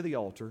bring to the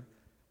altar,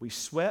 we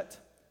sweat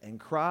and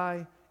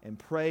cry and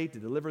pray to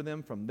deliver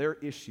them from their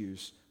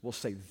issues, will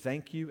say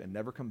thank you and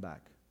never come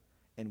back.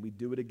 And we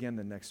do it again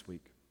the next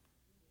week.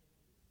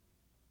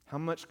 How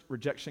much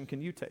rejection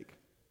can you take?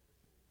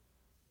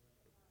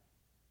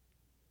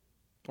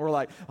 Or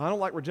like, I don't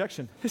like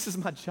rejection. This is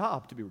my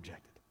job to be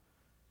rejected.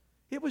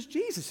 It was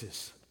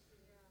Jesus's.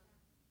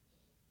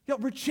 You know,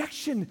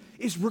 rejection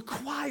is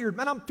required.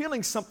 Man, I'm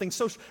feeling something.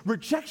 So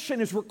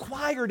rejection is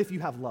required if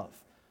you have love.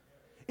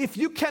 If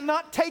you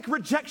cannot take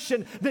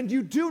rejection, then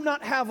you do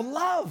not have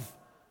love.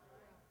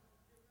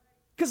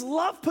 Because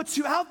love puts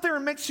you out there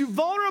and makes you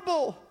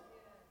vulnerable.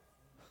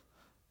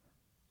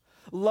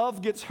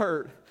 Love gets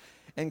hurt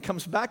and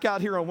comes back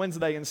out here on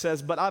Wednesday and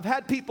says, but I've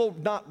had people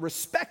not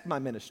respect my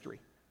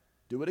ministry.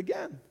 Do it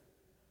again.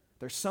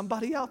 There's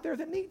somebody out there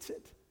that needs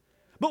it.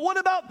 But what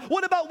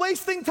about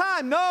wasting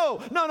time?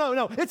 No.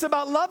 It's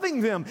about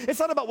loving them.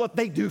 It's not about what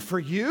they do for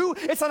you.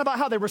 It's not about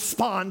how they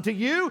respond to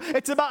you.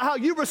 It's about how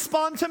you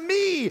respond to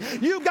me.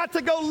 You've got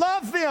to go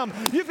love them.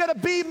 You've got to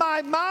be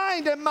my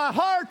mind and my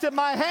heart and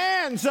my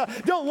hands.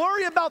 Don't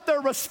worry about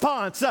their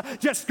response.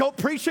 Just go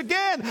preach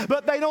again.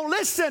 But they don't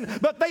listen.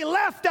 But they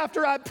left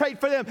after I prayed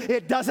for them.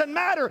 It doesn't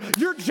matter.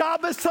 Your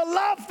job is to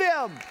love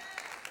them.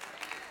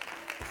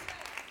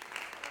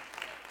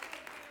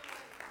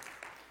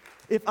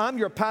 If I'm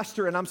your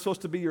pastor and I'm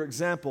supposed to be your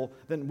example,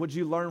 then would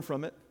you learn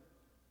from it?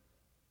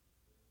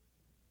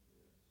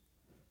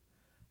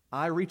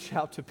 I reach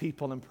out to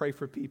people and pray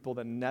for people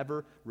that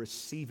never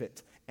receive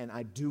it, and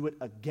I do it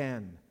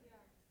again.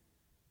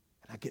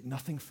 And I get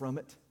nothing from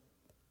it.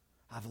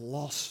 I've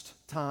lost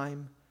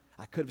time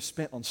I could have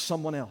spent on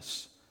someone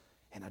else,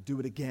 and I do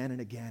it again and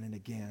again and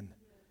again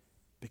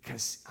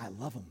because I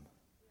love them.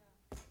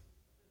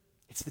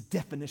 It's the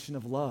definition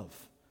of love,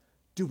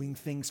 doing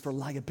things for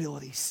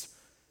liabilities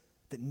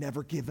that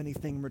never give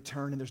anything in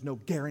return, and there's no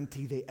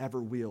guarantee they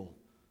ever will.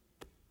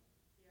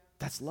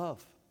 That's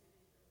love.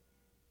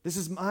 This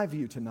is my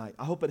view tonight.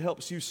 I hope it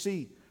helps you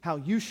see how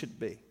you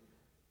should be.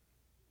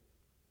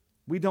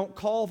 We don't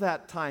call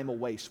that time a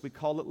waste. We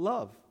call it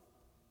love.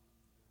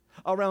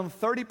 Around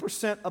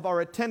 30% of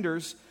our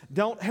attenders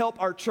don't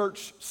help our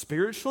church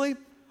spiritually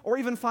or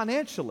even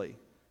financially,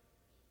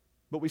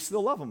 but we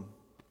still love them.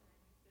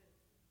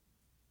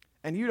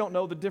 And you don't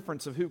know the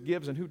difference of who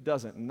gives and who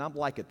doesn't, and I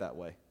like it that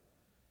way.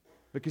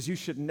 Because you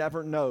should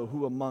never know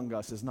who among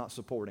us is not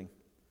supporting.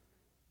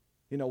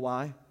 You know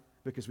why?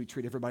 Because we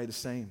treat everybody the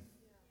same.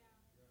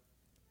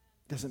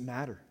 Doesn't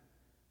matter.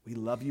 We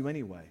love you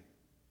anyway.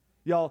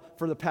 Y'all,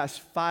 for the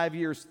past 5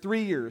 years,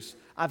 3 years,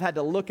 I've had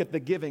to look at the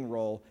giving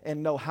roll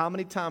and know how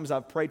many times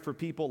I've prayed for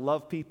people,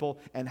 loved people,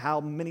 and how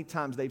many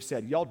times they've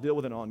said, y'all deal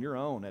with it on your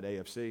own at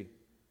AFC.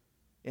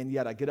 And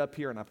yet I get up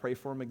here and I pray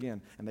for them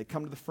again. And they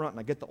come to the front and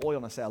I get the oil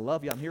and I say, I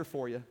love you, I'm here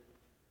for you.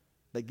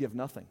 They give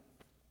nothing.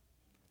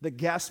 The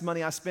gas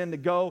money I spend to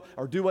go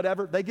or do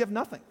whatever, they give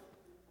nothing.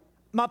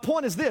 My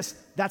point is this,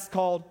 that's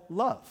called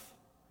love.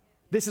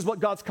 This is what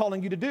God's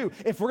calling you to do.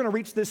 If we're going to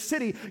reach this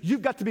city,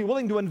 you've got to be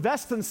willing to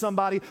invest in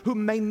somebody who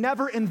may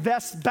never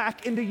invest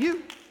back into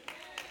you.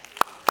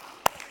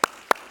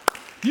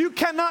 You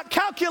cannot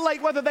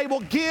calculate whether they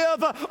will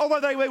give or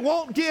whether they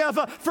won't give.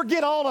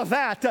 Forget all of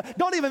that.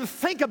 Don't even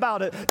think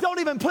about it. Don't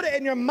even put it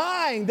in your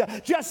mind.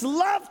 Just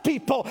love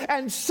people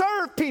and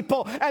serve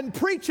people and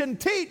preach and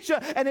teach,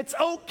 and it's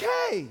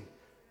okay.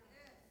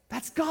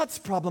 That's God's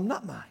problem,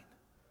 not mine.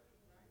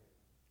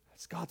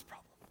 That's God's problem.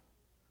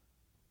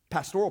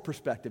 Pastoral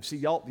perspective. See,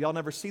 y'all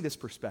never see this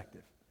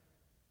perspective.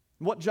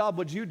 What job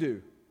would you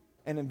do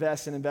and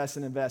invest and invest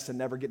and invest and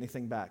never get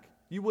anything back?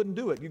 You wouldn't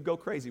do it. You'd go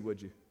crazy,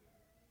 would you?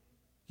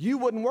 You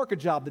wouldn't work a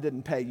job that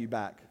didn't pay you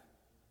back.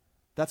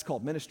 That's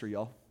called ministry,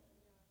 y'all.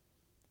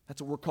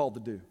 That's what we're called to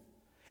do.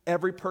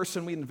 Every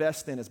person we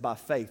invest in is by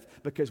faith,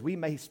 because we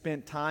may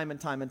spend time and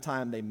time and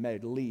time, they may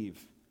leave.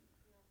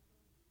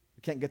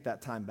 We can't get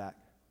that time back.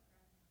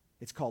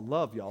 It's called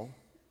love, y'all.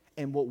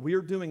 And what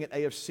we're doing at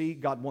AFC,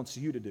 God wants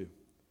you to do.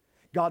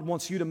 God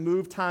wants you to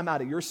move time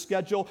out of your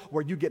schedule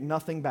where you get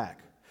nothing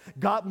back.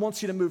 God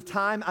wants you to move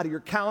time out of your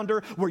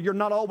calendar where you're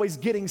not always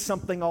getting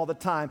something all the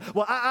time.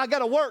 Well, I got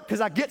to work because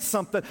I get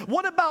something.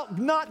 What about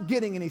not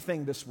getting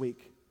anything this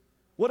week?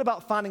 What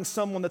about finding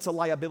someone that's a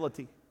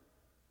liability?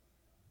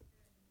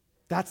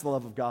 That's the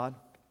love of God.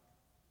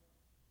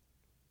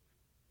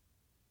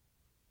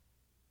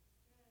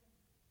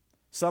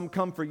 Some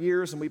come for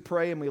years and we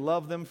pray and we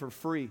love them for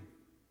free.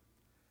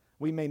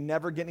 We may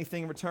never get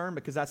anything in return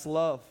because that's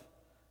love.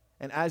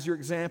 And as your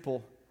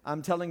example,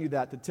 I'm telling you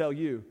that to tell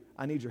you,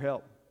 I need your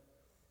help.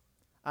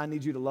 I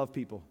need you to love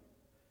people.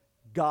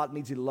 God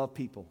needs you to love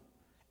people.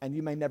 And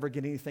you may never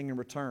get anything in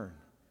return.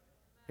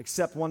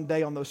 Except one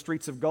day on those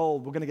streets of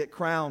gold, we're going to get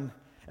crowned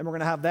and we're going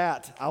to have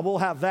that. I will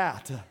have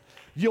that.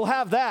 You'll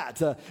have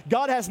that.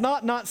 God has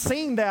not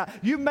seen that.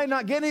 You may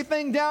not get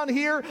anything down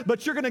here,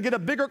 but you're going to get a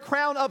bigger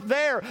crown up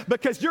there,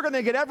 because you're going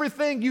to get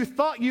everything you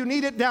thought you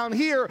needed down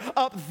here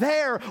up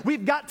there.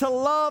 We've got to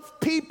love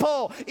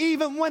people,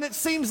 even when it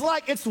seems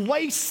like it's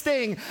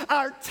wasting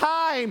our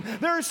time.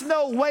 There's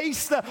no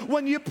waste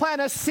when you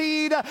plant a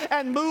seed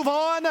and move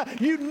on.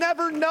 You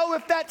never know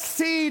if that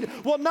seed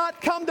will not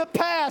come to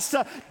pass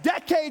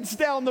decades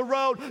down the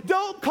road.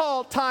 Don't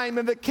call time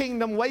in the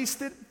kingdom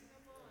wasted.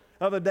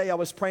 The other day I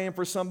was praying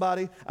for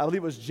somebody. I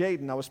believe it was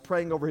Jaden. I was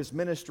praying over his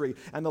ministry,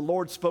 and the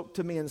Lord spoke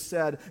to me and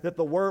said that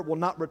the word will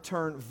not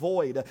return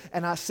void.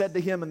 And I said to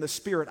him in the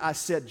Spirit, I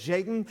said,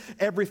 Jaden,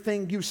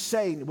 everything you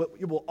say,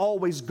 it will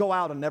always go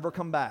out and never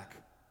come back.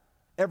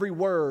 Every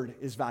word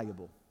is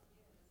valuable.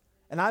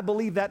 And I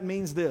believe that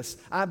means this.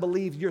 I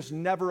believe there's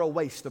never a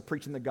waste of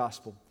preaching the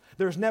gospel.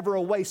 There's never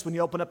a waste when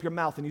you open up your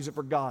mouth and use it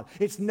for God.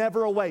 It's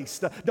never a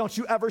waste. Don't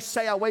you ever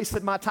say, I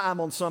wasted my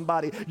time on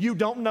somebody. You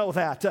don't know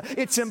that.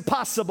 It's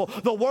impossible.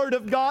 The Word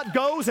of God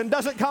goes and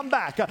doesn't come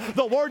back.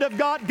 The Word of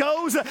God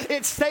goes,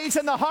 it stays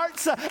in the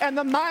hearts and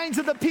the minds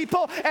of the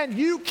people, and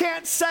you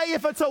can't say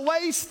if it's a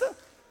waste.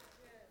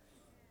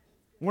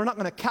 We're not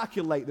going to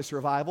calculate this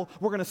revival.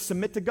 We're going to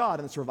submit to God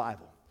in this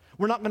revival.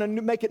 We're not going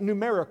to make it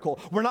numerical.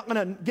 We're not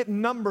going to get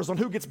numbers on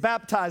who gets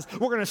baptized.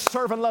 We're going to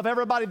serve and love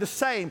everybody the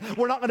same.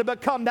 We're not going to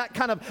become that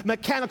kind of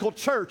mechanical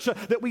church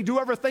that we do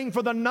everything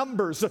for the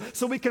numbers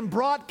so we can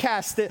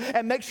broadcast it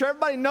and make sure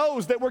everybody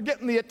knows that we're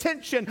getting the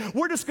attention.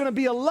 We're just going to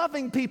be a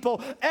loving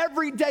people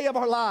every day of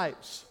our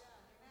lives.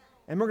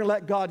 And we're going to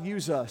let God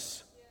use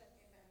us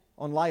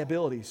on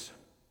liabilities.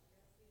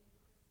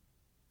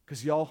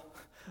 Because y'all,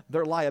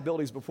 they're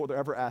liabilities before they're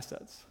ever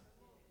assets.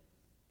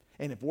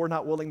 And if we're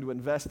not willing to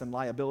invest in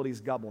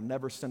liabilities, God will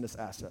never send us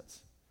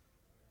assets.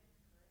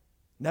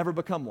 Never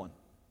become one.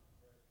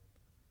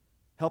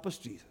 Help us,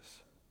 Jesus.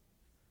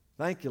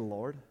 Thank you,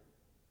 Lord.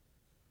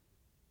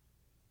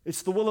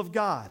 It's the will of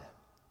God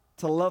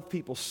to love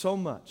people so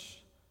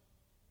much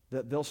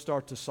that they'll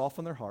start to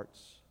soften their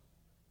hearts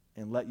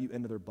and let you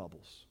into their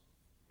bubbles.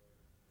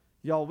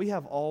 Y'all, we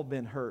have all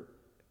been hurt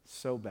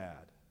so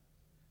bad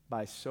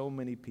by so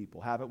many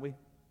people, haven't we?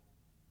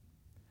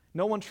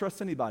 No one trusts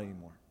anybody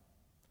anymore.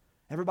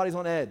 Everybody's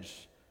on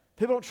edge.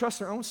 People don't trust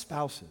their own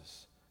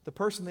spouses, the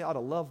person they ought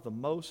to love the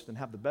most and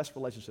have the best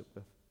relationship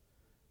with.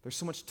 There's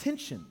so much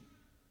tension.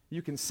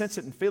 You can sense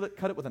it and feel it,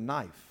 cut it with a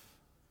knife.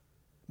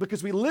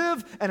 Because we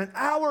live in an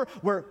hour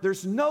where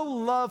there's no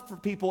love for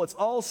people. It's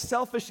all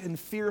selfish and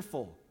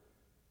fearful.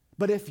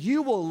 But if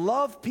you will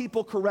love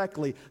people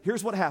correctly,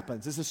 here's what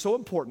happens. This is so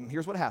important.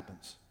 Here's what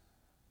happens.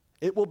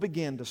 It will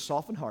begin to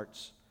soften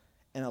hearts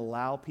and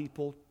allow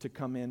people to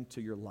come into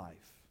your life.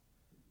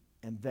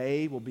 And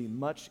they will be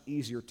much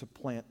easier to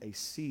plant a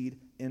seed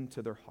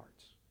into their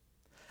hearts.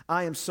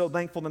 I am so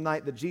thankful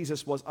tonight that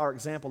Jesus was our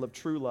example of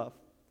true love.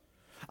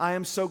 I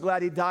am so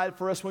glad He died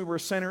for us when we were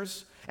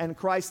sinners, and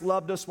Christ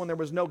loved us when there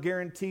was no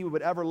guarantee we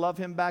would ever love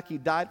Him back. He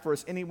died for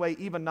us anyway,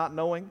 even not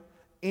knowing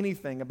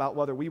anything about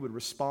whether we would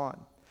respond.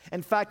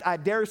 In fact, I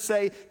dare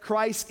say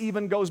Christ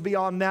even goes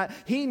beyond that.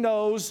 He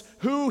knows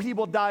who He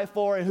will die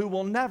for and who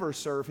will never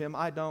serve Him.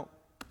 I don't.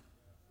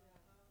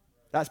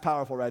 That's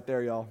powerful right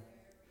there, y'all.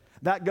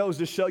 That goes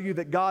to show you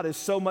that God is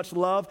so much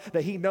love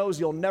that he knows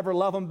you'll never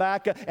love him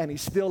back, and he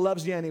still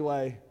loves you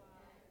anyway.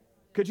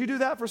 Could you do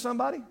that for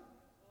somebody?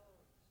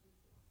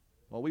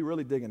 Well, we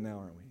really digging now,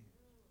 aren't we?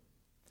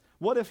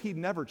 What if he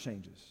never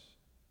changes?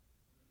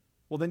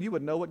 Well, then you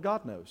would know what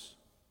God knows,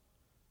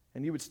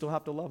 and you would still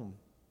have to love him.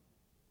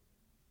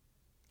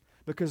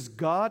 Because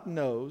God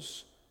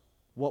knows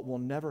what will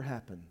never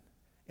happen,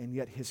 and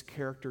yet his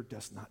character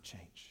does not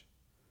change.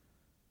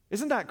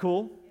 Isn't that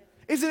cool?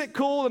 Isn't it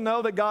cool to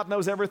know that God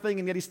knows everything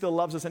and yet he still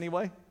loves us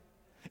anyway?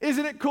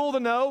 Isn't it cool to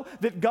know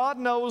that God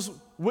knows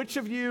which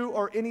of you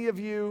or any of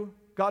you,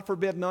 God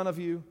forbid none of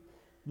you,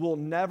 will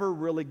never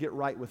really get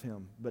right with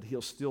him, but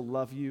he'll still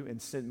love you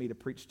and send me to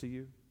preach to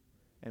you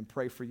and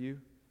pray for you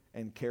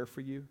and care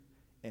for you,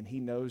 and he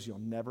knows you'll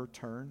never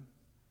turn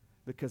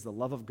because the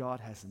love of God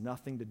has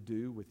nothing to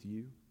do with you,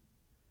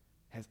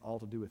 it has all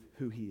to do with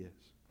who he is.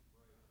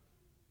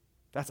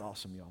 That's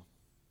awesome, y'all.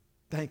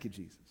 Thank you,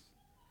 Jesus.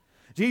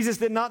 Jesus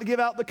did not give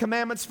out the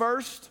commandments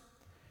first.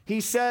 He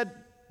said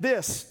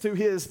this to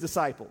his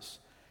disciples.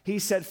 He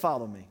said,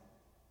 follow me.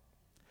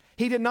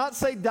 He did not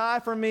say, die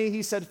for me.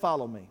 He said,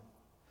 follow me.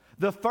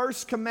 The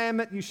first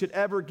commandment you should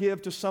ever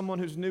give to someone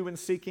who's new and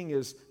seeking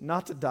is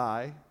not to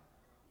die.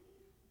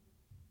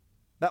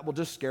 That will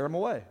just scare them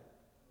away.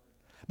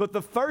 But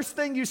the first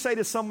thing you say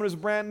to someone who's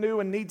brand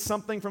new and needs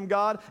something from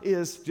God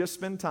is just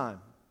spend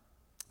time.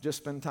 Just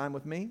spend time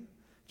with me.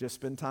 Just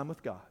spend time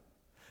with God.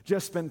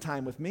 Just spend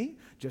time with me.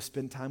 Just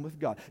spend time with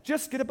God.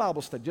 Just get a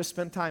Bible study. Just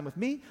spend time with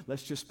me.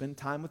 Let's just spend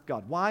time with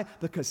God. Why?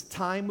 Because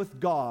time with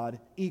God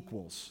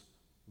equals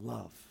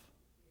love.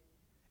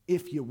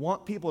 If you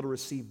want people to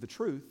receive the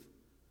truth,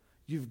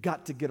 you've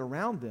got to get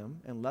around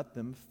them and let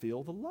them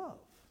feel the love.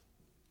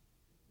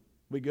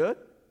 We good?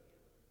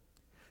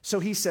 So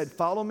he said,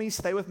 follow me,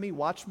 stay with me,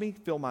 watch me,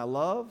 feel my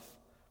love,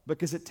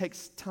 because it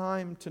takes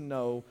time to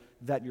know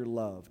that you're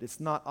loved. It's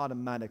not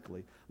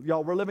automatically.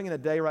 Y'all, we're living in a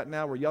day right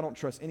now where y'all don't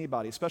trust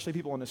anybody, especially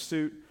people in a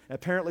suit.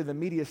 Apparently the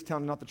media is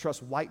telling you not to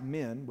trust white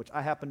men, which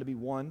I happen to be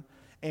one.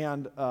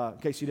 And in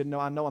case you didn't know,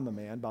 I know I'm a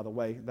man, by the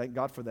way. Thank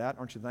God for that.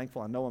 Aren't you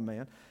thankful? I know I'm a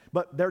man.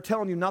 But they're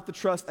telling you not to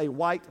trust a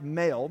white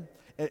male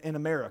in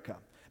America.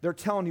 They're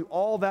telling you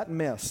all that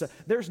mess.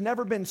 There's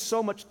never been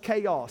so much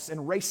chaos and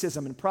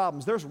racism and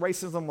problems. There's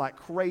racism like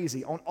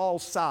crazy on all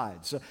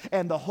sides.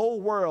 And the whole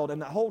world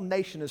and the whole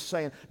nation is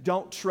saying,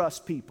 don't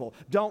trust people.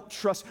 Don't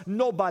trust.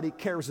 Nobody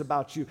cares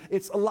about you.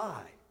 It's a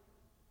lie.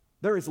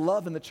 There is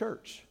love in the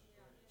church.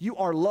 You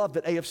are loved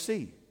at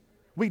AFC.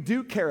 We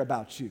do care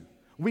about you.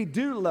 We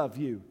do love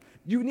you.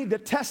 You need to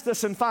test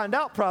us and find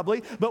out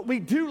probably, but we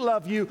do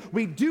love you.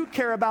 We do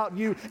care about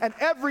you. And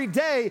every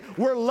day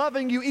we're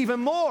loving you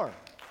even more.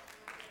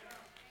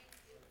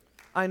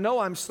 I know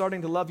I'm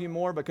starting to love you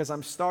more because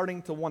I'm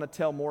starting to want to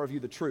tell more of you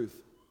the truth.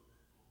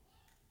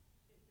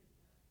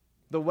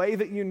 The way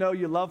that you know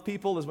you love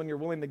people is when you're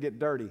willing to get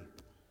dirty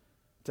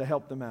to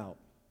help them out.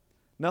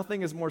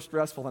 Nothing is more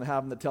stressful than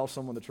having to tell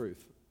someone the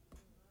truth.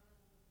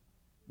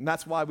 And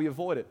that's why we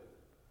avoid it.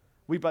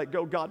 We like,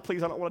 go, God,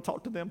 please, I don't want to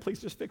talk to them. Please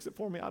just fix it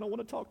for me. I don't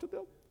want to talk to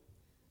them.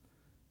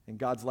 And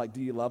God's like,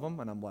 do you love them?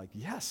 And I'm like,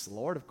 yes,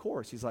 Lord, of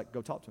course. He's like,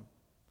 go talk to them.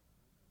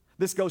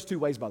 This goes two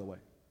ways, by the way.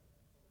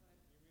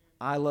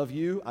 I love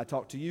you, I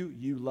talk to you,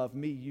 you love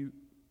me, you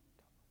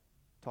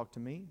talk to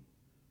me,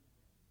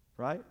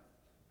 right?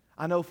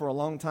 I know for a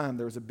long time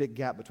there was a big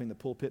gap between the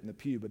pulpit and the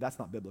pew, but that's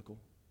not biblical.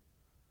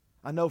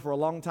 I know for a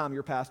long time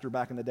your pastor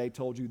back in the day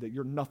told you that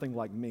you're nothing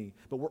like me,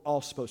 but we're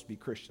all supposed to be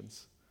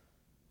Christians.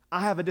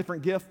 I have a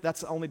different gift,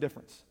 that's the only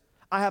difference.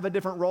 I have a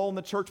different role in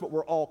the church, but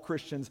we're all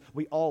Christians.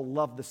 We all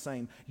love the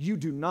same. You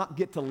do not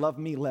get to love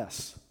me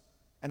less,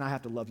 and I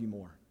have to love you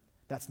more.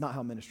 That's not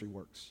how ministry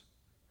works.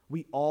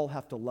 We all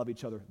have to love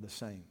each other the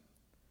same.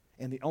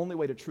 And the only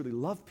way to truly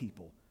love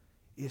people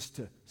is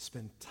to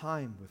spend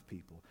time with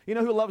people. You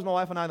know who loves my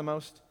wife and I the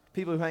most?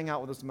 People who hang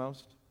out with us the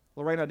most.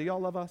 Lorena, do y'all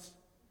love us?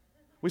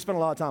 We spend a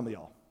lot of time with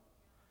y'all.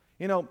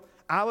 You know,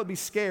 I would be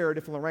scared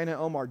if Lorena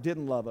and Omar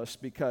didn't love us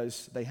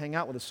because they hang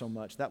out with us so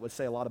much. That would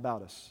say a lot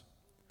about us.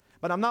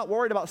 But I'm not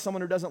worried about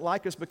someone who doesn't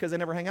like us because they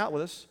never hang out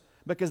with us,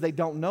 because they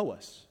don't know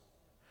us.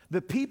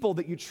 The people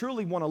that you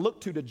truly want to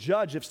look to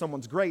judge if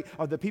someone's great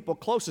are the people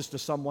closest to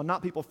someone,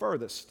 not people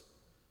furthest.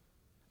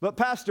 But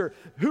pastor,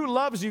 who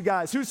loves you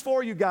guys? Who's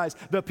for you guys?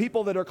 The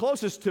people that are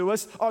closest to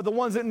us are the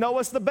ones that know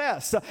us the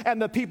best. And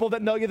the people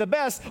that know you the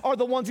best are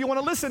the ones you want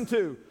to listen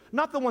to.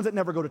 Not the ones that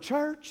never go to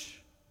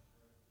church.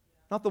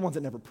 Not the ones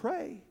that never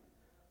pray.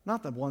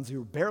 Not the ones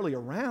who are barely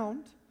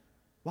around.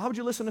 Why would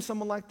you listen to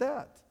someone like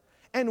that?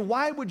 And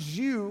why would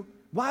you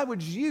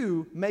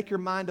make your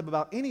mind up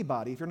about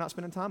anybody if you're not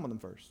spending time with them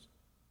first?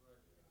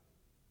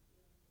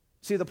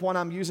 See, the point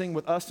I'm using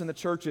with us in the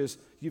church is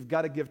you've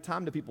got to give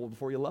time to people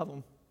before you love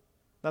them.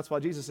 That's why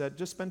Jesus said,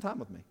 just spend time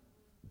with me.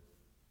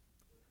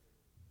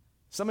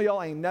 Some of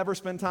y'all ain't never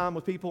spent time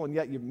with people, and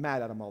yet you're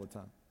mad at them all the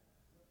time.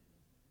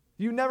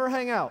 You never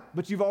hang out,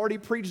 but you've already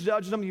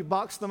prejudged them. You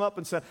boxed them up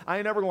and said, I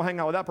ain't never going to hang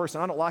out with that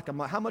person. I don't like them.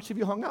 How much have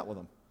you hung out with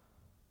them?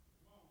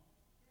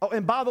 Oh,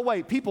 and by the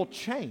way, people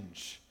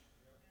change.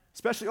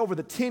 especially over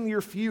the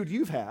 10-year feud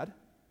you've had.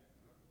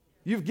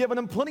 You've given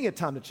them plenty of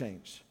time to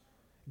change.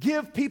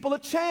 Give people a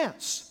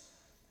chance.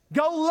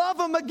 Go love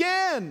them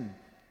again.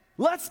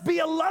 Let's be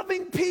a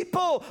loving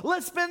people.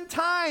 Let's spend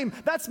time.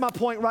 That's my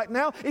point right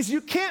now, is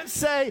you can't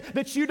say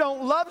that you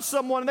don't love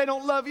someone and they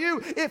don't love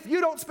you if you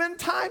don't spend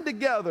time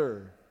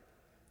together.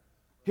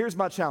 Here's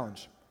my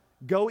challenge.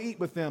 Go eat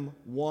with them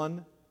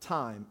one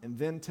time and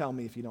then tell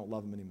me if you don't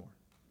love them anymore.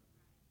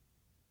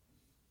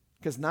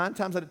 Because 9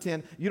 times out of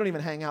 10, you don't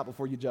even hang out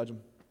before you judge them.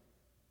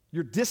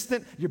 You're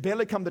distant, you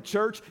barely come to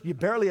church, you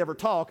barely ever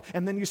talk,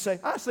 and then you say,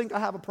 I think I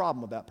have a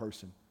problem with that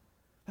person.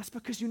 That's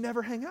because you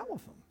never hang out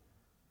with them.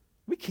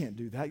 We can't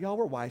do that, y'all.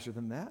 We're wiser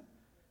than that.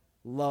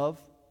 Love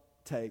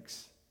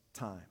takes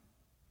time.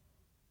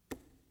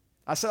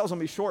 I said I was going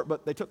to be short,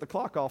 but they took the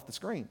clock off the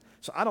screen,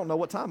 so I don't know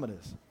what time it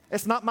is.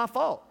 It's not my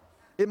fault.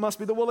 It must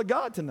be the will of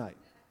God tonight.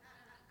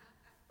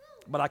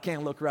 But I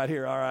can't look right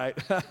here, all right?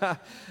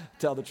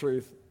 Tell the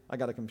truth. I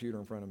got a computer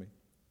in front of me.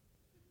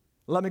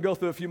 Let me go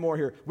through a few more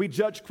here. We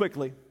judge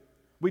quickly.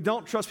 We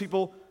don't trust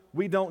people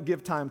we don't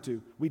give time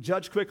to. We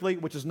judge quickly,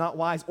 which is not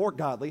wise or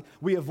godly.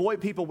 We avoid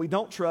people we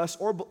don't trust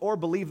or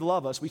believe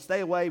love us. We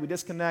stay away, we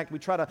disconnect, we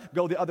try to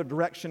go the other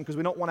direction because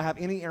we don't want to have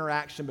any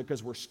interaction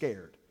because we're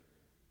scared.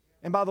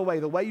 And by the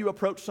way you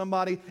approach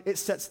somebody, it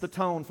sets the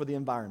tone for the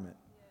environment.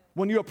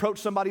 When you approach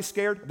somebody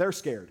scared, they're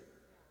scared.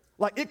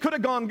 Like, it could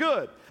have gone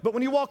good, but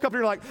when you walk up and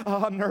you're like,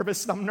 oh, I'm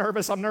nervous.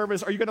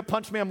 Are you going to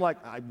punch me? I'm like,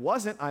 I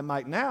wasn't. I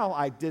might now.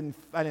 I didn't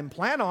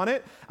plan on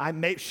it.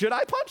 Should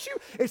I punch you?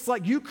 It's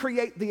like you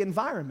create the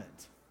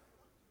environment.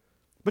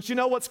 But you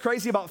know what's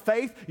crazy about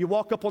faith? You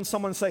walk up on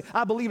someone and say,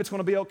 I believe it's going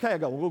to be okay. I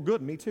go, well,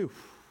 good, me too.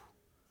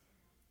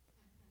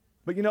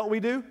 But you know what we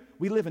do?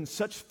 We live in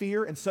such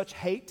fear and such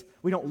hate.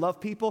 We don't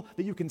love people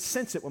that you can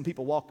sense it when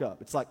people walk up.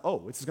 It's like, oh,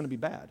 this is going to be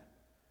bad.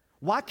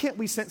 Why can't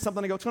we sense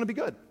something and go, it's going to be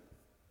good?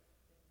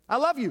 I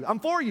love you. I'm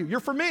for you.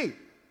 You're for me.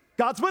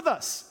 God's with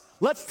us.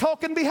 Let's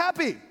talk and be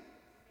happy.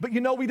 But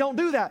you know, we don't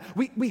do that.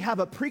 We have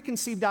a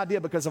preconceived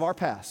idea because of our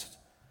past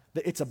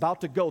that it's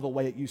about to go the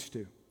way it used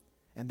to.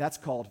 And that's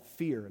called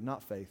fear,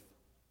 not faith.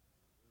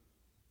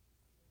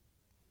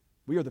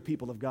 We are the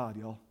people of God,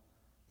 y'all.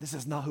 This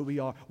is not who we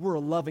are. We're a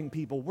loving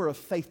people. We're a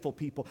faithful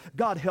people.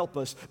 God help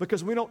us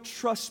because we don't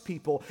trust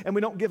people and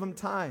we don't give them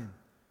time.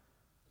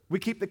 We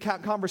keep the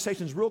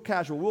conversations real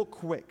casual, real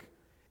quick.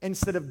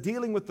 Instead of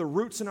dealing with the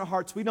roots in our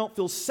hearts, we don't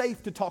feel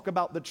safe to talk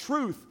about the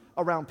truth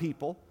around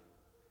people.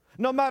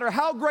 No matter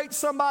how great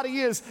somebody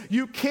is,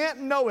 you can't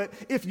know it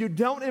if you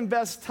don't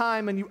invest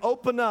time and you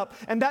open up.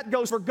 And that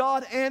goes for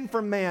God and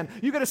for man.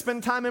 You got to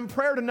spend time in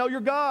prayer to know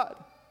your God.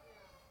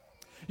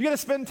 You got to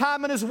spend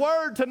time in His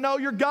Word to know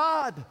your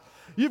God.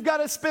 You've got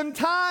to spend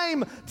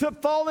time to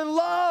fall in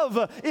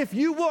love. If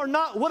you are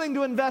not willing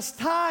to invest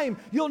time,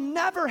 you'll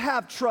never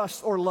have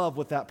trust or love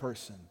with that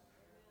person.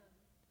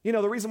 You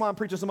know, the reason why I'm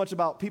preaching so much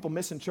about people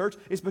missing church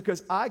is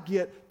because I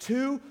get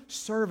 2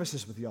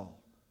 services with y'all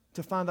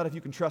to find out if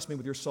you can trust me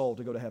with your soul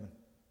to go to heaven.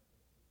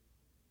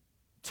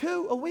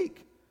 2 a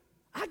week.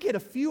 I get a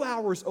few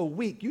hours a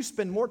week. You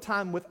spend more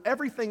time with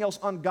everything else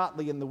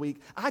ungodly in the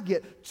week. I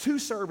get 2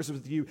 services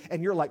with you,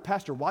 and you're like,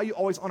 Pastor, why are you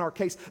always on our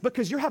case?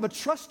 Because you have a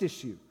trust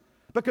issue.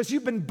 Because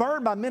you've been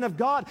burned by men of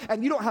God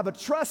and you don't have a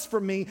trust for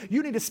me.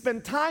 You need to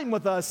spend time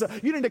with us.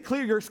 You need to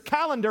clear your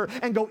calendar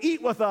and go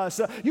eat with us.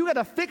 You got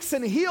to fix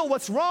and heal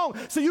what's wrong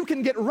so you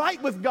can get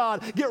right with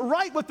God, get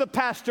right with the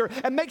pastor,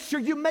 and make sure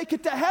you make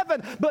it to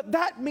heaven. But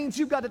that means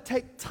you've got to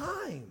take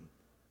time.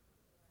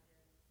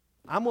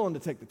 I'm willing to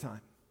take the time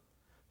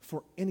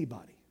for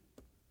anybody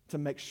to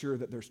make sure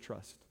that there's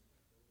trust.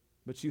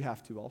 But you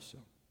have to also.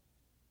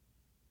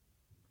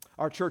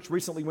 Our church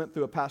recently went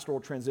through a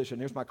pastoral transition.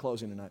 Here's my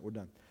closing tonight. We're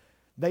done.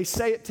 They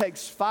say it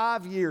takes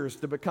 5 years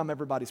to become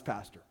everybody's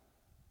pastor.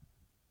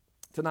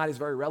 Tonight is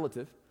very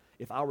relative.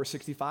 If I were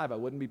 65, I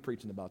wouldn't be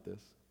preaching about this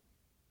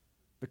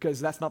because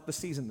that's not the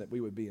season that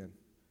we would be in.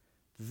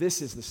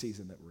 This is the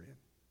season that we're in.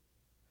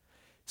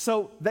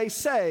 So they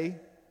say,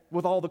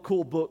 with all the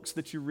cool books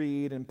that you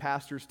read and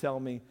pastors tell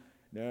me,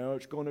 now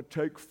it's going to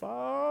take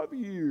 5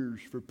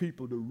 years for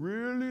people to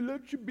really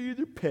let you be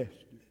their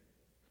pastor.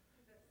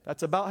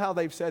 That's about how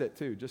they've said it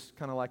too, just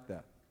kind of like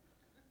that.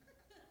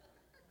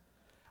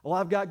 Well,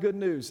 I've got good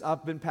news.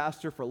 I've been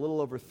pastor for a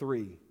little over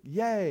 3.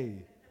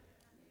 Yay.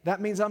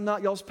 That means I'm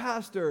not y'all's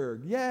pastor.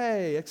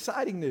 Yay.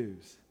 Exciting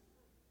news.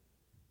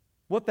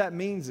 What that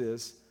means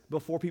is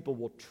before people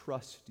will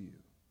trust you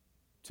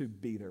to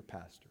be their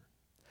pastor.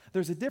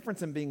 There's a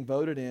difference in being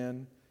voted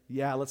in,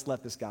 yeah, let's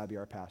let this guy be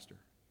our pastor,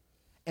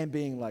 and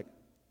being like,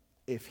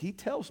 if he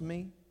tells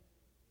me,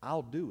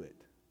 I'll do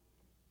it.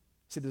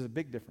 See, there's a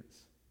big difference.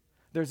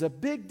 There's a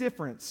big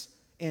difference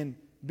in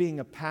being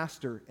a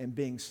pastor and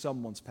being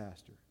someone's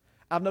pastor.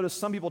 I've noticed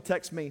some people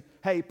text me,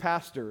 hey,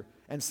 pastor,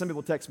 and some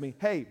people text me,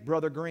 hey,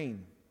 Brother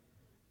Green.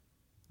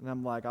 And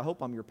I'm like, I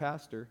hope I'm your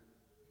pastor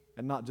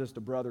and not just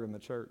a brother in the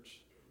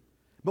church.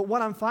 But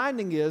what I'm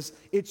finding is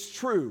it's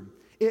true.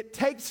 It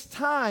takes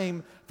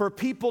time for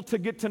people to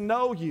get to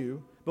know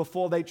you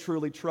before they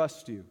truly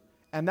trust you.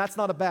 And that's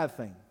not a bad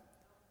thing.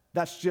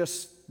 That's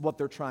just what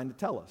they're trying to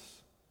tell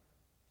us.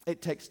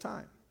 It takes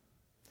time.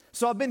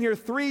 So I've been here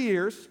 3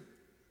 years,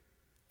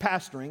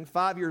 pastoring,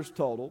 5 years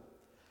total.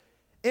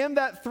 In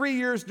that 3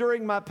 years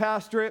during my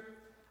pastorate,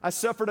 I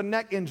suffered a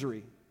neck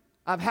injury.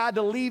 I've had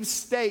to leave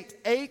state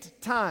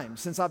 8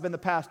 times since I've been the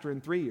pastor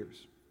in 3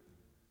 years.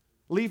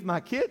 Leave my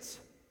kids,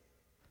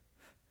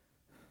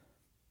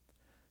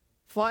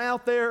 fly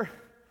out there,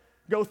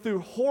 go through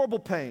horrible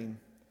pain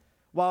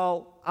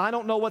while I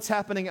don't know what's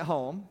happening at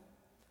home.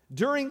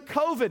 During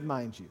COVID,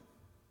 mind you,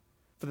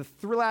 for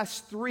the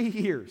last 3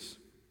 years,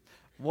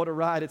 what a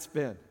ride it's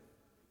been.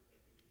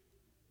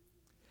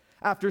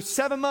 After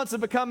 7 months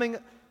of becoming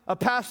a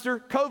pastor,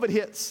 COVID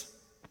hits.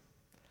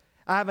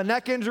 I have a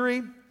neck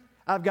injury.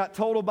 I've got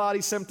total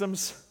body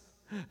symptoms.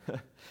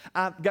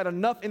 I've got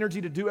enough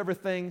energy to do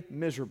everything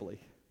miserably.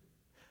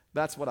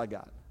 That's what I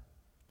got.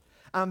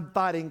 I'm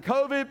fighting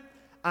COVID.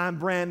 I'm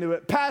brand new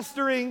at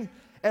pastoring.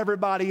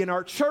 Everybody in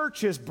our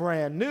church is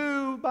brand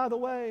new, by the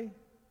way.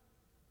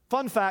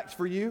 Fun fact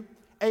for you,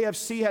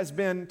 AFC has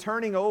been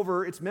turning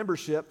over its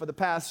membership for the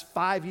past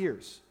 5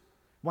 years.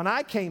 When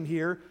I came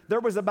here, there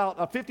was about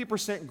a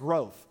 50%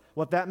 growth.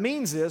 What that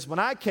means is, when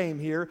I came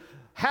here,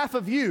 half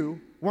of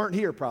you weren't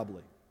here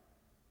probably.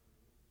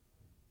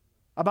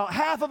 About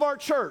half of our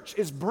church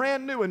is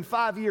brand new in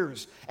 5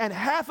 years, and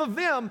half of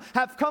them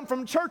have come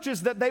from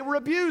churches that they were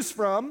abused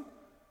from,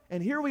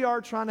 and here we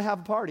are trying to have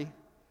a party.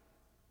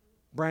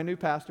 Brand new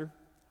pastor,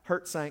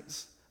 hurt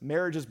saints,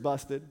 marriage is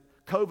busted,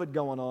 COVID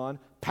going on,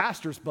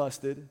 pastor's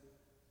busted.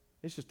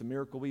 It's just a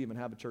miracle we even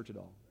have a church at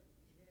all.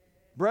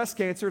 Breast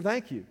cancer,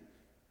 thank you.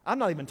 I'm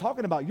not even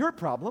talking about your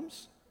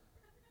problems.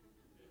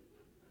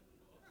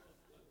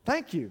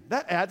 Thank you.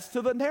 That adds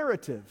to the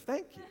narrative.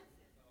 Thank you.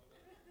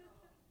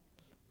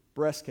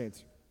 Breast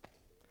cancer.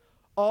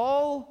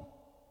 All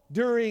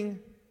during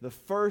the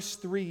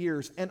first 3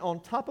 years. And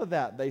on top of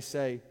that, they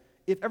say,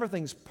 if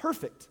everything's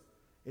perfect,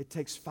 it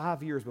takes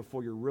 5 years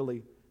before you're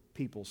really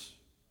people's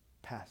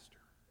pastor.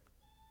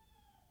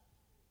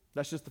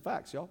 That's just the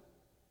facts, y'all.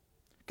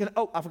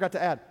 I forgot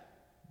to add.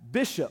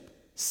 Bishop,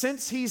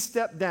 since he's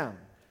stepped down,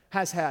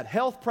 has had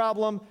health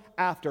problem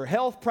after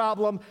health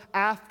problem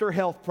after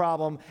health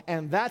problem,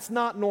 and that's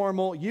not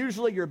normal.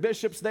 Usually your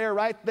bishop's there,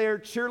 right there,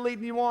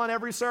 cheerleading you on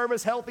every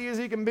service, healthy as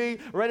he can be,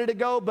 ready to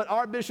go, but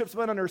our bishop's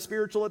been under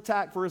spiritual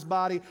attack for his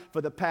body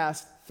for the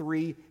past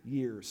 3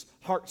 years.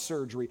 Heart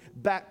surgery,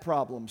 back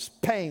problems,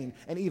 pain,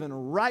 and even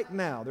right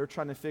now they're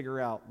trying to figure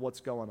out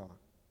what's going on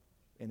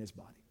in his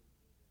body.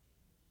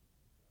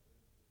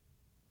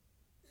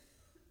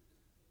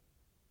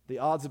 The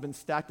odds have been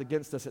stacked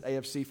against us at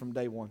AFC from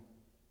day one.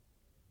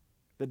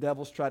 The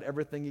devil's tried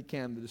everything he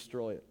can to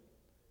destroy it.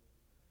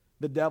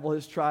 The devil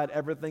has tried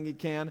everything he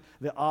can.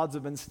 The odds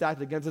have been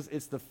stacked against us.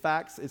 It's the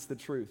facts, it's the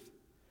truth.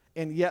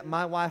 And yet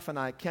my wife and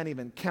I can't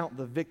even count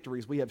the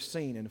victories we have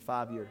seen in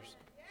 5 years.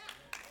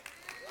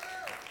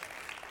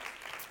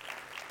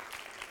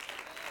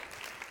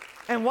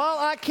 And while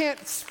I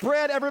can't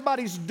spread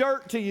everybody's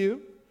dirt to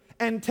you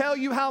and tell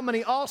you how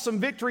many awesome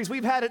victories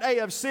we've had at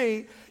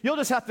AFC, you'll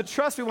just have to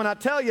trust me when I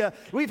tell you,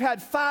 we've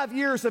had 5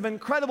 years of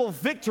incredible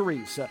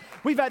victories.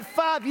 We've had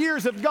 5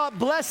 years of God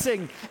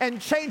blessing and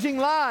changing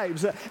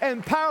lives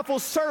and powerful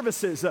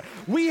services.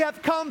 We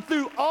have come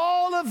through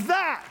all of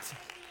that.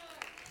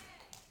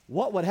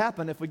 What would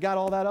happen if we got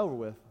all that over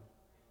with?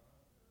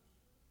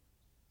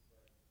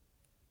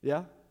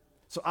 Yeah?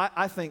 So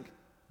I think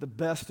the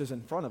best is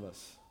in front of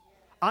us.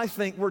 I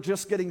think we're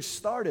just getting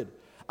started.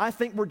 I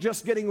think we're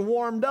just getting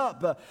warmed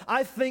up.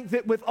 I think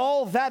that with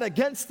all that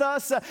against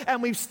us,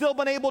 and we've still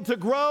been able to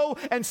grow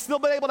and still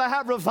been able to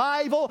have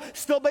revival,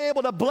 still been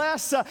able to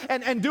bless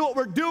and do what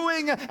we're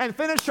doing and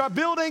finish our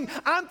building,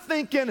 I'm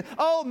thinking,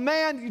 oh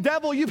man,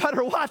 devil, you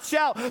better watch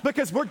out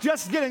because we're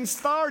just getting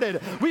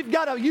started. We've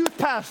got a youth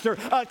pastor,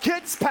 a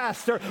kids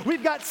pastor,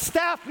 we've got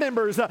staff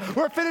members,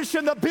 we're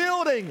finishing the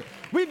building,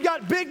 we've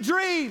got big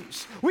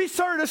dreams. We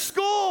started a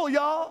school,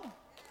 y'all.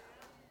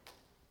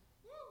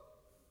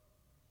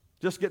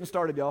 Just getting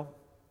started, y'all.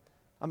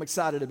 I'm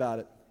excited about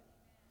it.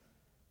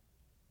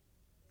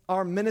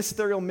 Our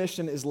ministerial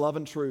mission is love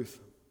and truth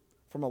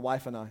for my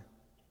wife and I.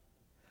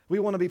 We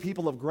want to be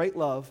people of great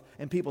love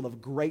and people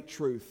of great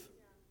truth.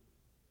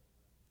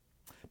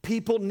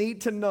 People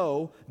need to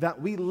know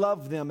that we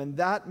love them, and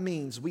that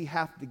means we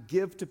have to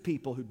give to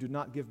people who do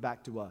not give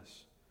back to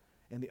us.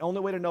 And the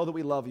only way to know that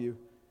we love you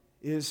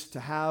is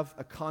to have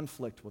a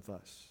conflict with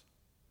us.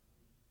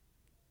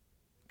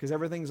 Because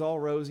everything's all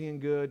rosy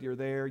and good. You're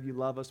there, you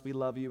love us, we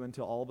love you,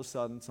 until all of a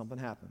sudden something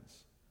happens.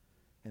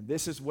 And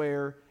this is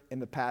where, in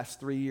the past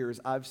 3 years,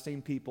 I've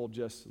seen people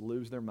just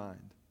lose their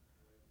mind.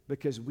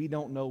 Because we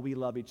don't know we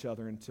love each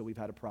other until we've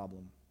had a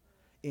problem.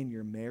 In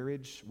your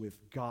marriage, with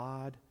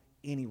God,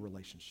 any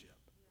relationship.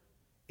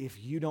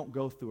 If you don't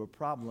go through a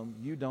problem,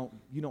 you don't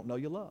know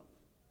you love.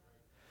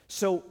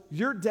 So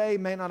your day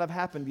may not have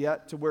happened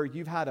yet to where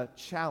you've had a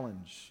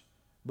challenge,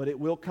 but it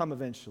will come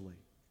eventually.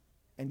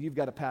 And you've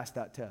got to pass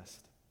that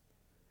test.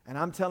 And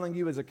I'm telling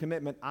you as a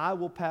commitment, I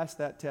will pass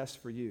that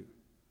test for you.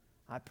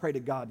 I pray to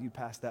God you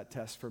pass that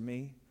test for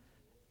me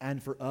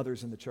and for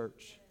others in the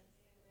church.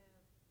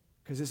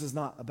 Because this is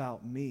not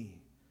about me.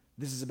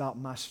 This is about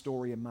my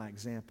story and my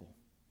example.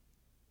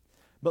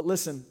 But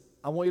listen,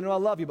 I want you to know I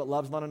love you, but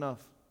love's not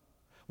enough.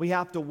 We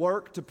have to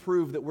work to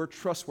prove that we're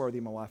trustworthy,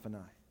 my wife and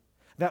I.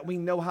 That we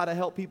know how to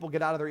help people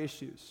get out of their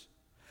issues.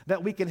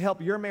 That we can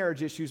help your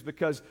marriage issues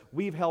because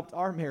we've helped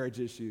our marriage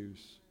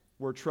issues.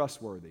 We're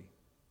trustworthy.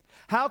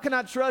 How can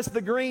I trust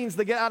the Greens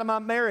to get out of my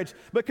marriage?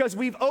 Because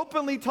we've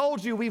openly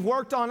told you we've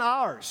worked on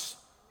ours.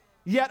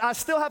 Yet I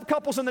still have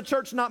couples in the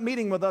church not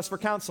meeting with us for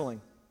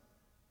counseling.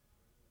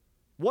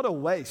 What a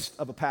waste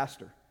of a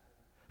pastor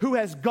who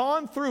has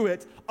gone through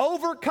it,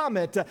 overcome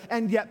it,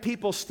 and yet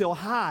people still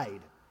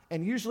hide.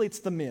 And usually it's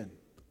the men.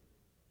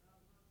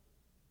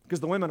 Because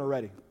the women are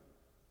ready.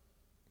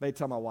 They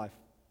tell my wife.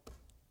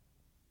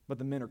 But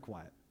the men are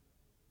quiet.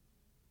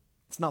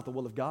 It's not the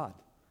will of God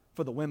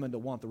for the women to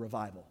want the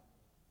revival.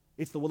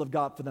 It's the will of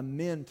God for the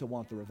men to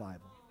want the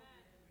revival.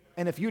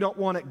 And if you don't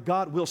want it,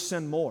 God will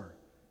send more.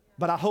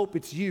 But I hope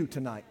it's you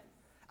tonight.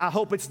 I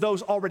hope it's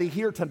those already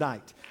here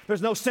tonight.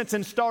 There's no sense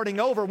in starting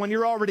over when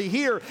you're already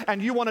here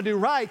and you want to do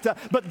right.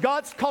 But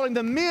God's calling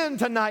the men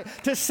tonight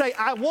to say,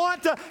 I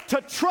want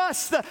to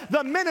trust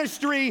the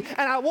ministry,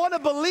 and I want to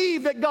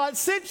believe that God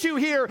sent you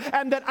here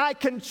and that I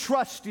can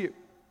trust you.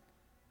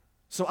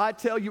 So I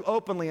tell you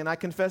openly, and I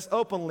confess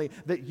openly,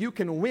 that you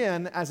can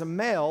win as a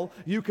male.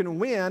 You can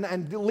win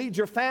and lead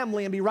your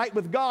family and be right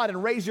with God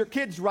and raise your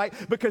kids right,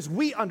 because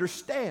we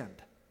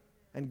understand.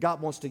 And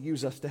God wants to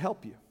use us to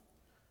help you.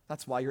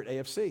 That's why you're at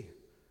AFC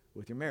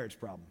with your marriage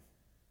problem.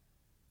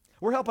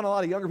 We're helping a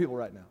lot of younger people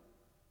right now.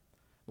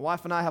 My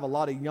wife and I have a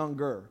lot of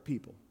younger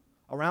people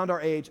around our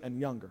age and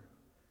younger.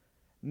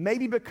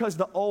 Maybe because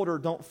the older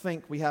don't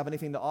think we have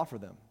anything to offer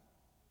them.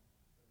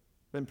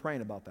 Been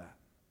praying about that.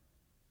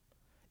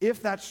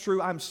 If that's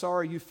true, I'm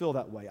sorry you feel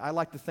that way. I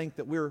like to think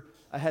that we're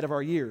ahead of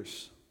our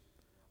years.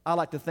 I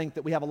like to think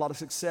that we have a lot of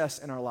success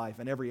in our life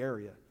in every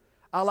area.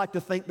 I like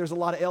to think there's a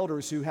lot of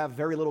elders who have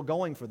very little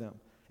going for them.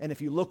 And if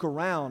you look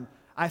around,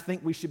 I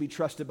think we should be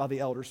trusted by the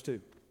elders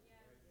too.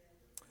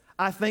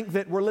 I think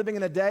that we're living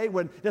in a day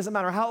when it doesn't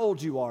matter how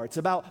old you are, it's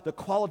about the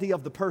quality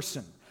of the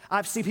person.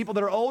 I've seen people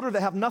that are older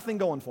that have nothing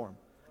going for them.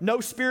 No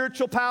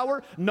spiritual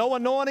power, no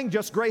anointing,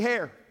 just gray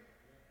hair.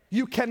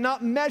 You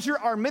cannot measure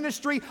our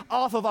ministry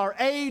off of our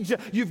age.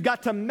 You've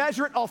got to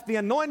measure it off the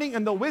anointing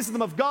and the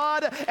wisdom of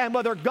God and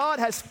whether God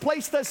has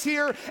placed us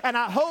here. And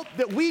I hope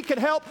that we can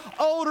help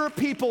older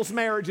people's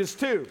marriages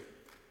too.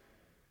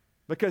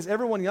 Because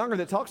everyone younger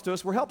that talks to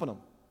us, we're helping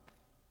them.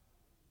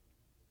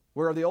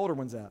 Where are the older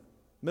ones at?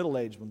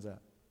 Middle-aged ones at?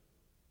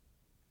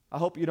 I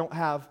hope you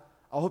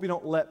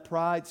don't let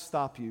pride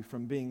stop you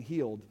from being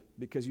healed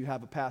because you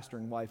have a pastor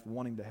and wife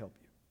wanting to help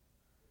you.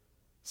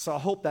 So I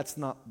hope that's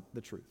not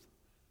the truth.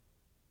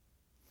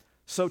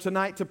 So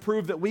tonight, to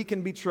prove that we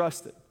can be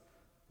trusted,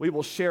 we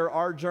will share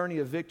our journey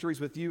of victories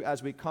with you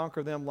as we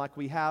conquer them like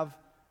we have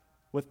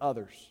with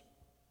others.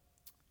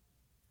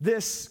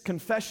 This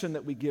confession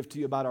that we give to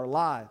you about our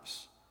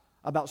lives,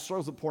 about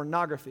struggles with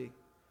pornography,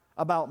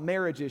 about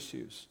marriage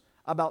issues,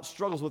 about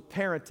struggles with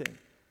parenting,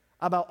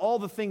 about all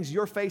the things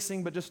you're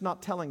facing but just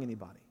not telling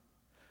anybody.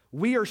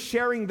 We are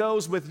sharing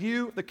those with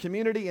you, the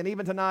community, and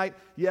even tonight,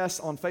 yes,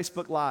 on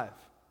Facebook Live,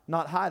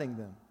 not hiding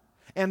them.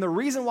 And the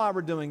reason why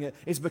we're doing it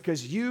is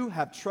because you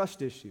have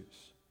trust issues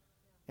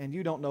and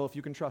you don't know if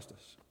you can trust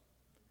us.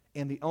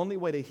 And the only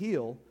way to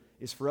heal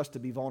is for us to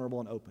be vulnerable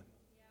and open.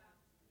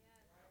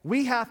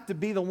 We have to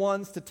be the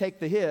ones to take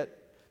the hit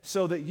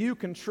so that you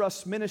can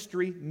trust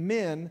ministry,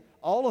 men,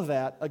 all of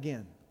that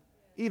again,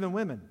 even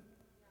women,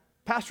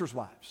 pastors'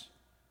 wives.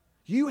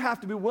 You have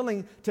to be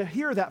willing to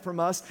hear that from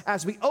us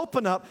as we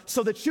open up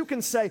so that you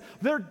can say,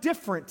 they're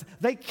different,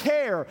 they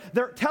care,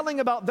 they're telling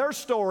about their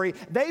story,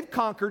 they've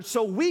conquered,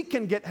 so we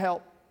can get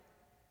help.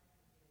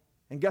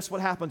 And guess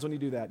what happens when you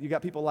do that? You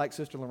got people like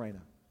Sister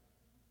Lorena.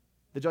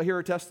 Did y'all hear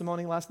her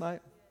testimony last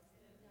night?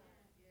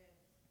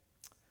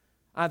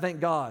 I thank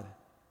God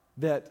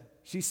that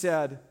she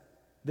said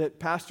that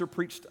Pastor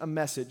preached a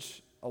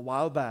message a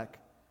while back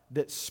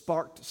that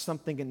sparked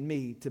something in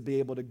me to be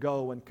able to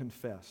go and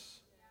confess.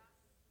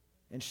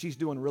 And she's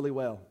doing really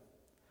well.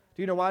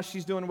 Do you know why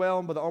she's doing well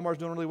and Brother Omar's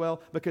doing really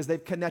well? Because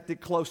they've connected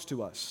close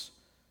to us.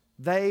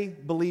 They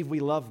believe we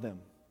love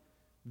them.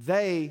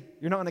 You're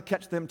not going to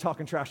catch them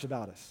talking trash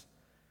about us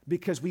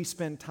because we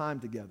spend time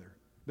together,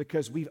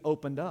 because we've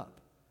opened up,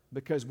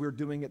 because we're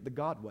doing it the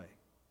God way.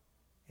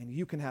 And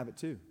you can have it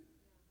too.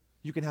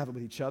 You can have it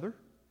with each other.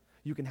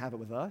 You can have it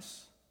with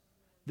us.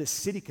 This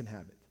city can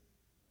have it.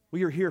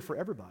 We are here for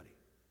everybody.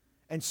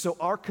 And so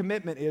our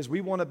commitment is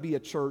we want to be a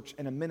church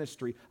and a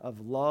ministry of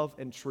love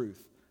and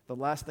truth. The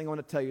last thing I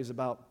want to tell you is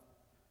about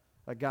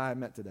a guy I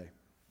met today.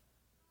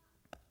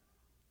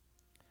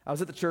 I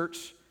was at the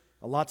church.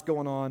 A lot's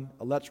going on.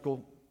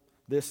 Electrical,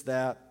 this,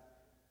 that.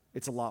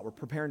 It's a lot. We're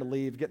preparing to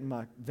leave. Getting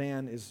my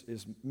van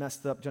is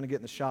messed up. Trying to get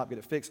in the shop, get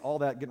it fixed, all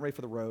that, getting ready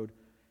for the road.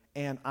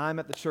 And I'm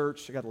at the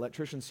church. I got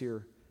electricians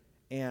here.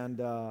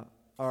 And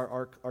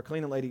our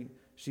cleaning lady,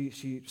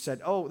 she said,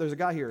 oh, there's a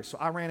guy here. So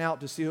I ran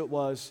out to see who it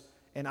was.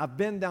 And I've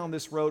been down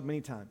this road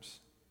many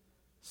times.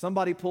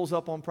 Somebody pulls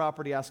up on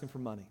property asking for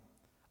money.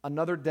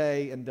 Another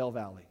day in Del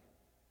Valley.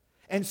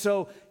 And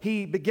so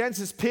he begins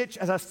his pitch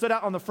as I stood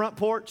out on the front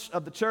porch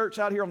of the church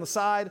out here on the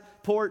side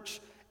porch,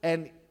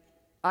 and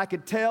I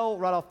could tell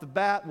right off the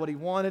bat what he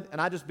wanted, and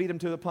I just beat him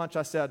to the punch.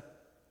 I said,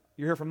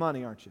 "You're here for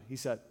money, aren't you?" He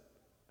said,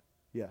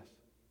 "Yes."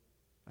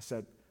 I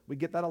said, "We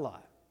get that a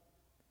lot."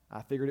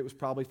 I figured it was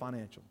probably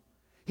financial.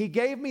 He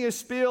gave me a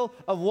spiel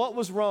of what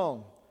was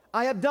wrong.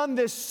 I have done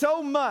this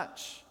so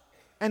much,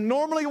 and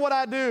normally what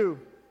I do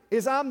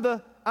is I'm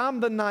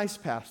the nice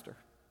pastor.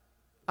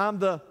 I'm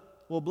the,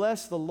 "Well,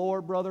 bless the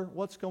Lord, brother.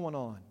 What's going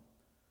on?"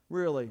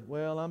 "Really?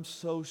 Well, I'm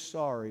so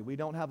sorry. We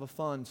don't have a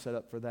fund set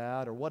up for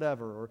that," or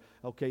whatever. Or,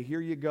 "Okay,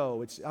 here you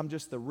go." I'm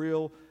just the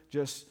real,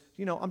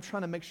 I'm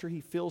trying to make sure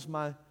he feels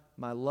my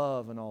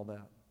love and all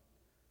that.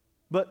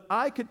 But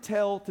I could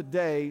tell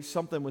today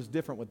something was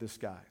different with this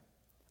guy.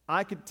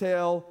 I could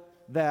tell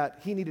that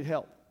he needed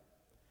help.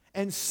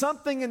 And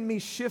something in me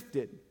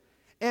shifted,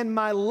 and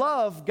my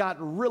love got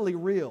really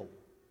real.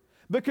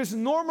 Because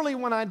normally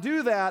when I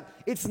do that,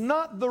 it's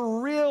not the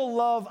real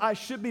love I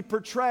should be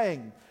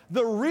portraying.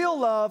 The real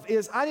love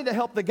is I need to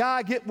help the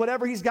guy get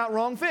whatever he's got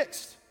wrong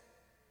fixed.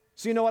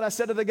 So you know what I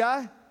said to the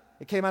guy?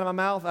 It came out of my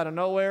mouth out of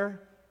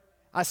nowhere.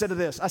 I said to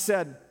this, I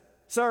said,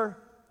 "Sir,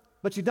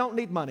 but you don't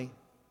need money.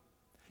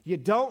 You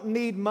don't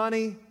need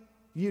money.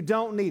 You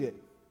don't need it."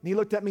 And he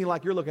looked at me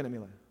like you're looking at me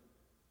like,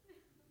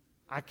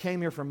 "I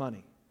came here for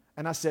money."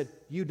 And I said,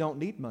 "You don't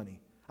need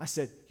money." I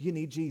said, "You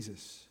need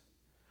Jesus."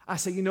 I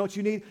said, "You know what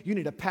you need? You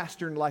need a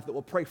pastor in life that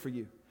will pray for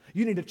you.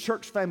 You need a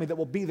church family that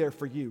will be there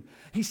for you."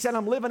 He said,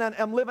 I'm living out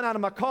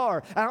of my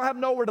car. I don't have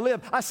nowhere to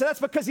live." I said, "That's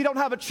because you don't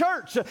have a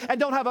church and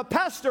don't have a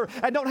pastor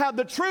and don't have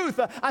the truth."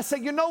 I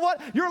said, "You know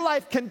what? Your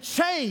life can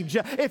change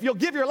if you'll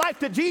give your life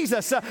to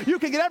Jesus. You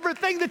can get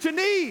everything that you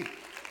need."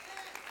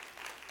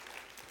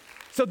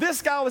 So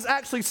this guy was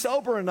actually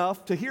sober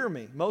enough to hear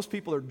me. Most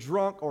people are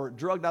drunk or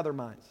drugged out of their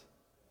minds.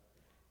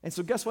 And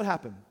so guess what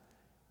happened?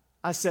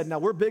 I said, "Now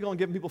we're big on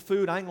giving people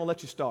food. I ain't gonna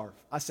let you starve."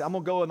 I said, "I'm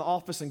gonna go in the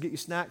office and get you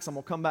snacks. I'm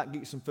gonna come back and get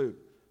you some food."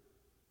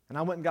 And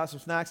I went and got some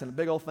snacks and a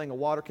big old thing of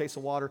water, case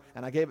of water,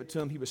 and I gave it to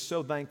him. He was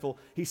so thankful.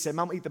 He said,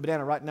 "Mom, eat the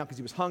banana right now," because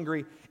he was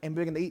hungry and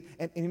beginning to eat.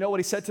 And you know what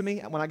he said to me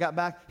when I got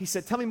back? He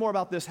said, "Tell me more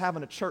about this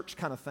having a church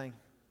kind of thing."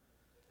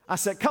 I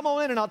said, "Come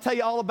on in and I'll tell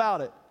you all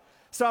about it."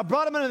 So I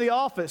brought him into the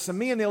office, and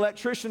me and the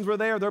electricians were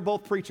there. They're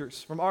both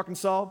preachers from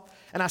Arkansas.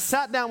 And I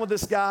sat down with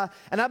this guy,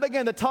 and I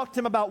began to talk to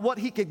him about what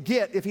he could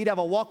get if he'd have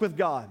a walk with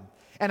God.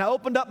 And I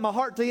opened up my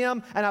heart to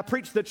him, and I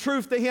preached the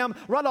truth to him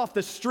right off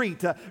the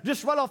street,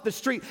 just right off the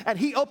street. And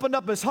he opened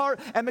up his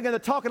heart and began to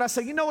talk. And I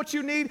said, "You know what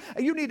you need?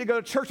 You need to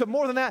go to church, but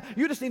more than that,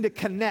 you just need to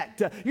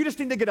connect. You just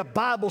need to get a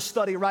Bible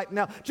study right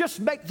now. Just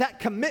make that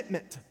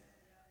commitment."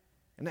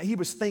 And he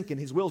was thinking,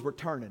 his wheels were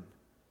turning.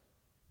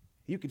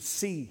 You could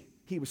see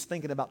he was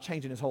thinking about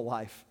changing his whole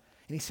life.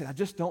 And he said, "I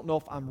just don't know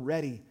if I'm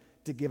ready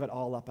to give it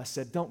all up." I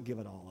said, "Don't give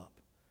it all up.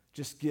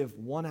 Just give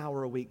 1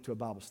 hour a week to a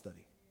Bible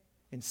study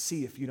and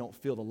see if you don't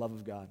feel the love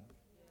of God.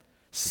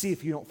 See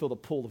if you don't feel the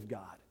pull of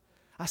God."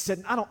 I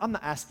said, I'm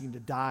not asking you to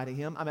die to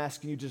him. I'm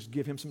asking you to just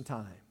give him some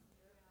time."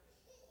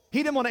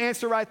 He didn't want to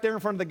answer right there in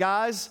front of the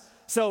guys,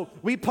 so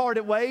we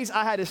parted ways.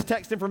 I had his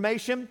text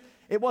information.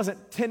 It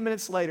wasn't 10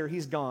 minutes later,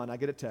 he's gone. I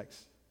get a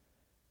text.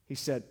 He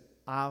said,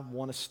 "I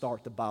want to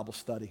start the Bible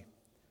study.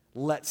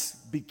 Let's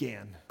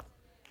begin.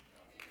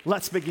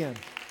 Let's begin."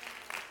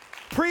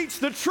 Preach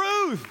the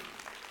truth.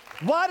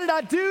 Why did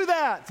I do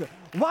that?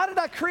 Why did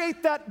I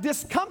create that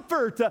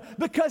discomfort?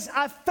 Because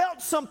I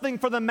felt something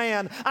for the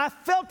man. I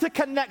felt a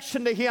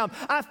connection to him.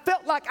 I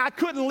felt like I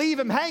couldn't leave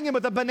him hanging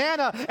with a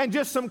banana and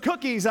just some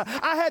cookies.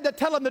 I had to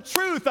tell him the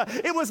truth.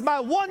 It was my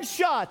one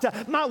shot,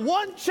 my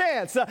one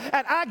chance,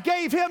 and I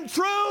gave him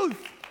truth.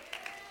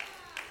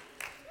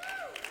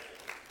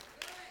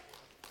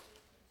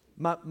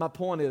 My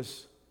point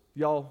is,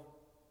 y'all,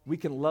 we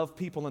can love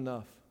people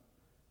enough.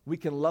 We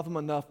can love them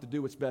enough to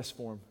do what's best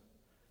for them,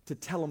 to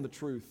tell them the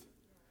truth.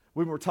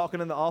 We were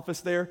talking in the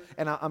office there,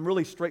 and I'm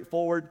really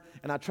straightforward,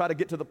 and I try to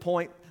get to the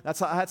point. That's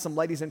how I had some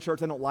ladies in church.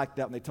 They don't like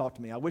that when they talk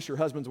to me. I wish your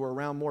husbands were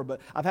around more, but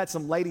I've had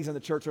some ladies in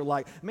the church who are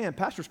like, "Man,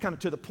 pastor's kind of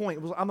to the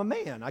point." I'm a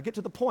man. I get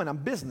to the point. I'm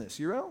business,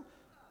 you know?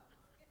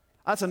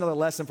 That's another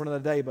lesson for another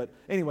day, but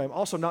anyway, I'm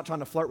also not trying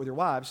to flirt with your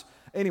wives.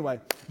 Anyway,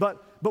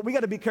 but we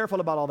got to be careful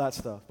about all that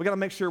stuff. We got to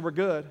make sure we're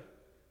good.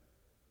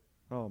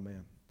 Oh,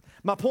 man.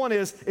 My point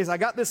is I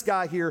got this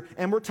guy here,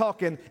 and we're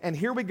talking, and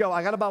here we go.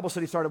 I got a Bible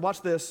study started.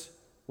 Watch this.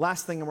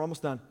 Last thing, and we're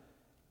almost done.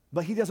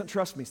 But he doesn't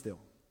trust me still.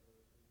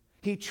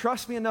 He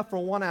trusts me enough for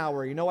 1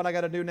 hour. You know what I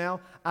got to do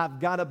now? I've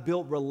got to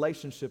build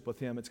relationship with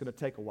him. It's going to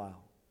take a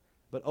while.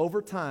 But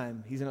over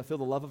time, he's going to feel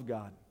the love of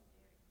God.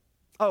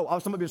 Oh, I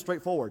was talking about being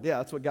straightforward. Yeah,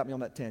 that's what got me on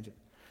that tangent.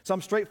 So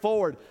I'm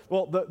straightforward.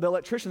 Well, the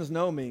electricians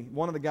know me.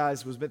 One of the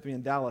guys was with me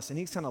in Dallas, and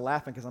he's kind of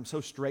laughing because I'm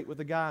so straight with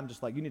the guy. I'm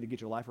just like, "You need to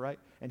get your life right."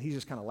 And he's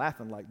just kind of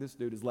laughing like, this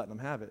dude is letting him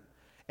have it.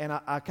 And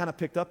I kind of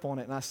picked up on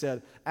it, and I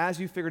said, "As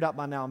you figured out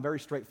by now, I'm very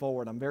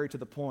straightforward. I'm very to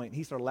the point."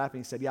 He started laughing.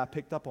 He said, "Yeah, I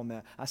picked up on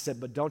that." I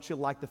said, "But don't you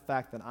like the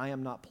fact that I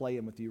am not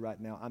playing with you right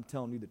now? I'm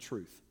telling you the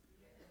truth."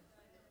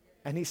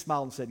 And he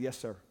smiled and said, "Yes,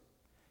 sir."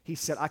 He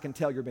said, I can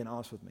tell you're being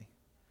honest with me.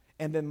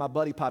 And then my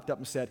buddy popped up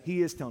and said,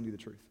 he is telling you the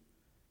truth.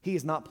 He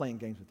is not playing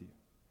games with you.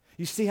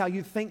 You see how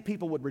you think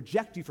people would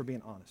reject you for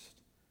being honest.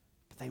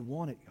 But they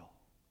want it, y'all.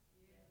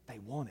 They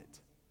want it.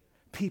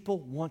 People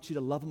want you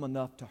to love them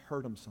enough to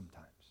hurt them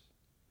sometimes.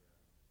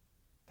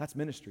 That's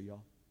ministry,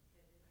 y'all.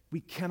 We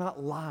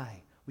cannot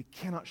lie. We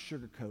cannot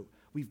sugarcoat.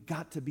 We've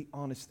got to be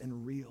honest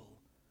and real.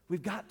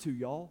 We've got to,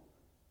 y'all.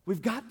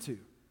 We've got to.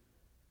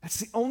 That's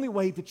the only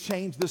way to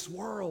change this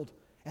world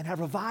and have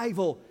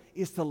revival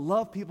is to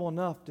love people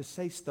enough to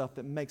say stuff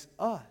that makes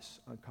us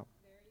uncomfortable.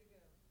 There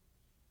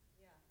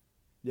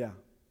you go. Yeah.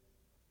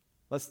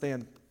 Let's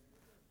stand.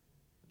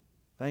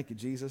 Thank you,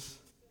 Jesus.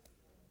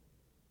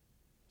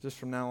 Just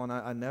from now on,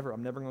 I'm never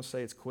going to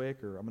say it's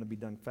quick or I'm going to be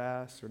done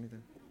fast or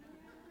anything.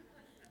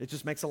 It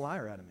just makes a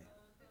liar out of me.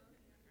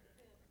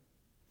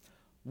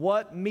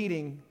 What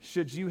meeting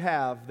should you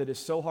have that is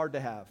so hard to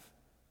have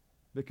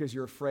because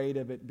you're afraid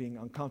of it being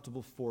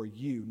uncomfortable for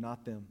you,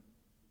 not them?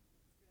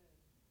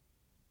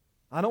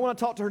 I don't want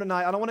to talk to her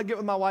tonight. I don't want to get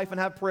with my wife and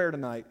have prayer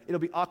tonight. It'll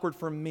be awkward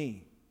for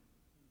me.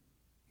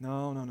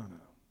 No.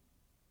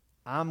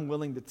 I'm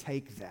willing to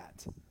take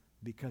that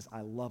because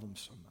I love them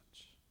so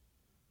much.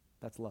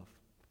 That's love.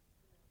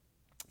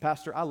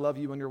 Pastor, I love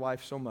you and your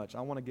wife so much.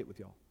 I want to get with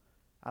y'all.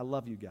 I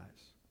love you guys.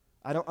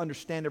 I don't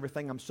understand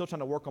everything. I'm still trying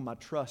to work on my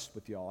trust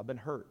with y'all. I've been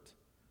hurt.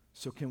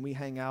 So can we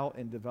hang out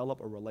and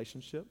develop a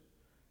relationship?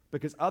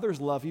 Because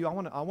others love you.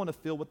 I want to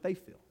feel what they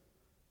feel.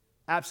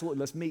 Absolutely.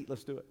 Let's meet.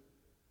 Let's do it.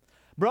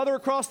 Brother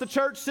across the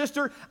church,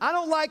 sister, I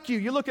don't like you.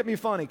 You look at me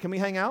funny. Can we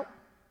hang out?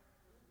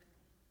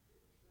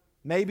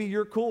 Maybe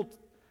you're cool.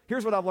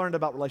 Here's what I've learned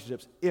about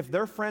relationships. If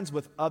they're friends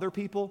with other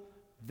people,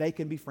 they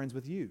can be friends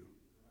with you.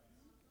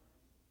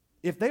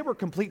 If they were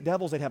complete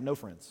devils, they'd have no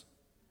friends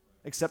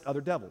except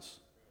other devils.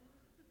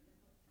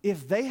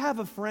 If they have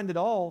a friend at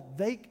all,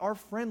 they are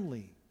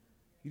friendly.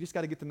 You just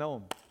got to get to know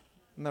them.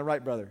 Isn't that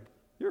right, brother?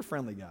 You're a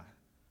friendly guy.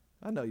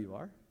 I know you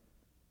are.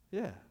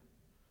 Yeah.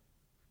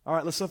 All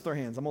right, let's lift our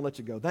hands. I'm going to let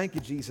you go. Thank you,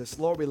 Jesus.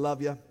 Lord, we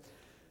love you.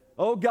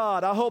 Oh,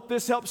 God, I hope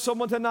this helps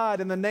someone tonight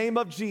in the name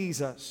of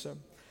Jesus.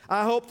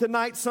 I hope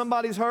tonight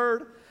somebody's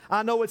heard.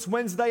 I know it's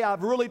Wednesday.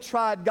 I've really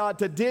tried, God,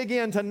 to dig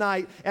in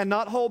tonight and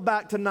not hold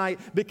back tonight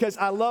because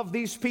I love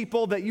these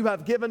people that you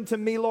have given to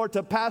me, Lord,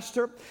 to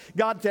pastor.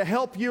 God, to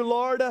help you,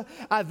 Lord.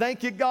 I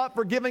thank you, God,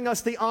 for giving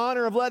us the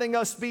honor of letting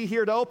us be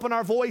here to open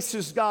our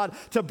voices, God,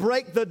 to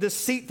break the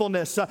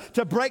deceitfulness,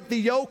 to break the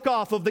yoke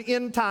off of the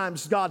end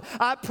times, God.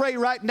 I pray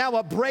right now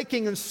a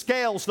breaking in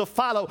scales to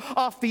follow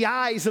off the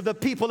eyes of the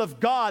people of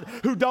God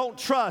who don't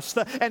trust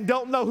and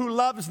don't know who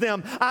loves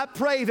them. I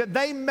pray that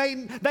they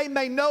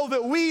may know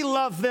that we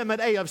love them at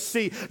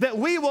AFC, that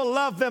we will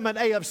love them at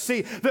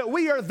AFC, that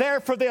we are there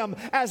for them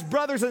as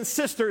brothers and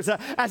sisters,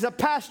 as a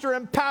pastor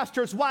and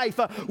pastor's wife.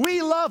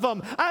 We love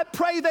them. I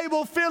pray they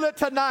will feel it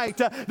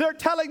tonight. They're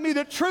telling me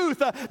the truth.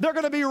 They're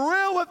going to be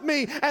real with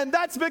me, and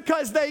that's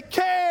because they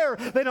care.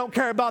 They don't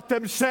care about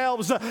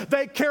themselves.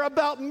 They care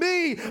about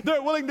me.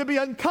 They're willing to be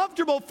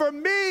uncomfortable for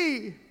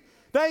me.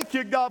 Thank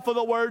you, God, for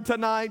the word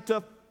tonight.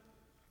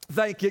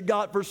 Thank you,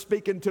 God, for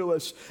speaking to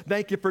us.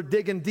 Thank you for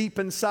digging deep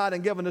inside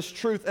and giving us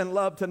truth and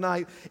love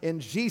tonight. In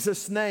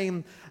Jesus'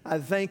 name, I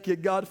thank you,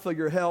 God, for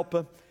your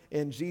help.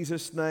 In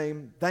Jesus'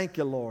 name, thank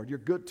you, Lord. You're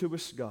good to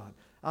us, God.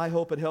 I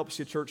hope it helps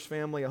you, church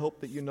family. I hope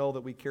that you know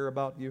that we care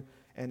about you.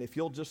 And if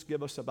you'll just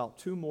give us about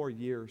 2 more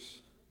years,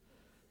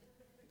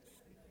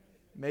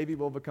 maybe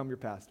we'll become your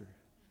pastor.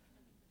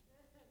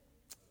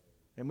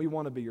 And we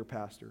want to be your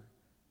pastor.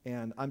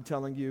 And I'm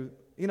telling you,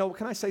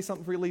 can I say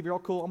something before you leave? You're all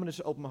cool? I'm going to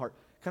just open my heart.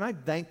 Can I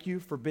thank you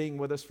for being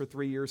with us for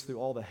 3 years through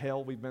all the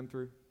hell we've been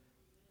through?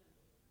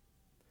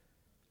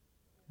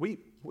 We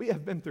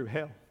have been through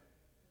hell.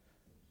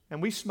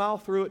 And we smile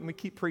through it and we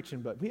keep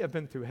preaching, but we have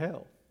been through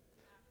hell.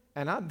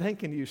 And I'm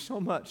thanking you so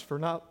much for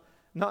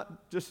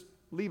not just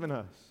leaving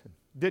us, and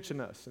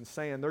ditching us and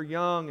saying they're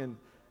young and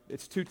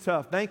it's too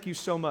tough. Thank you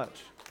so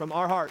much from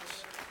our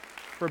hearts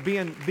for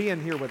being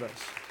here with us.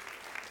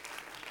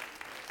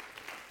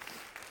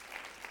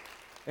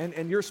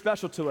 And you're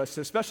special to us,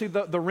 especially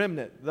the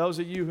remnant, those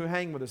of you who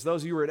hang with us,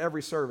 those of you who are at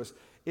every service.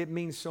 It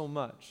means so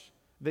much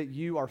that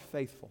you are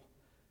faithful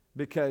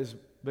because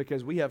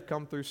we have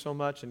come through so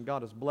much and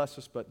God has blessed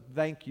us, but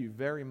thank you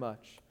very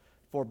much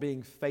for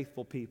being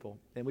faithful people,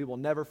 and we will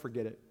never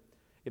forget it.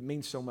 It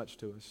means so much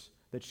to us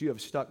that you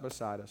have stuck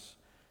beside us.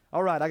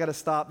 All right, I got to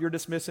stop. You're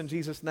dismissed in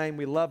Jesus' name.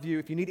 We love you.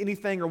 If you need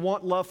anything or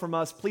want love from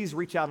us, please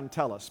reach out and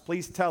tell us.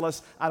 Please tell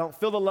us, I don't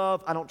feel the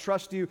love. I don't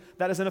trust you.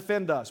 That doesn't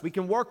offend us. We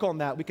can work on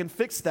that. We can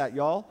fix that,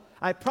 y'all.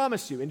 I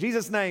promise you. In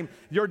Jesus' name,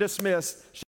 you're dismissed.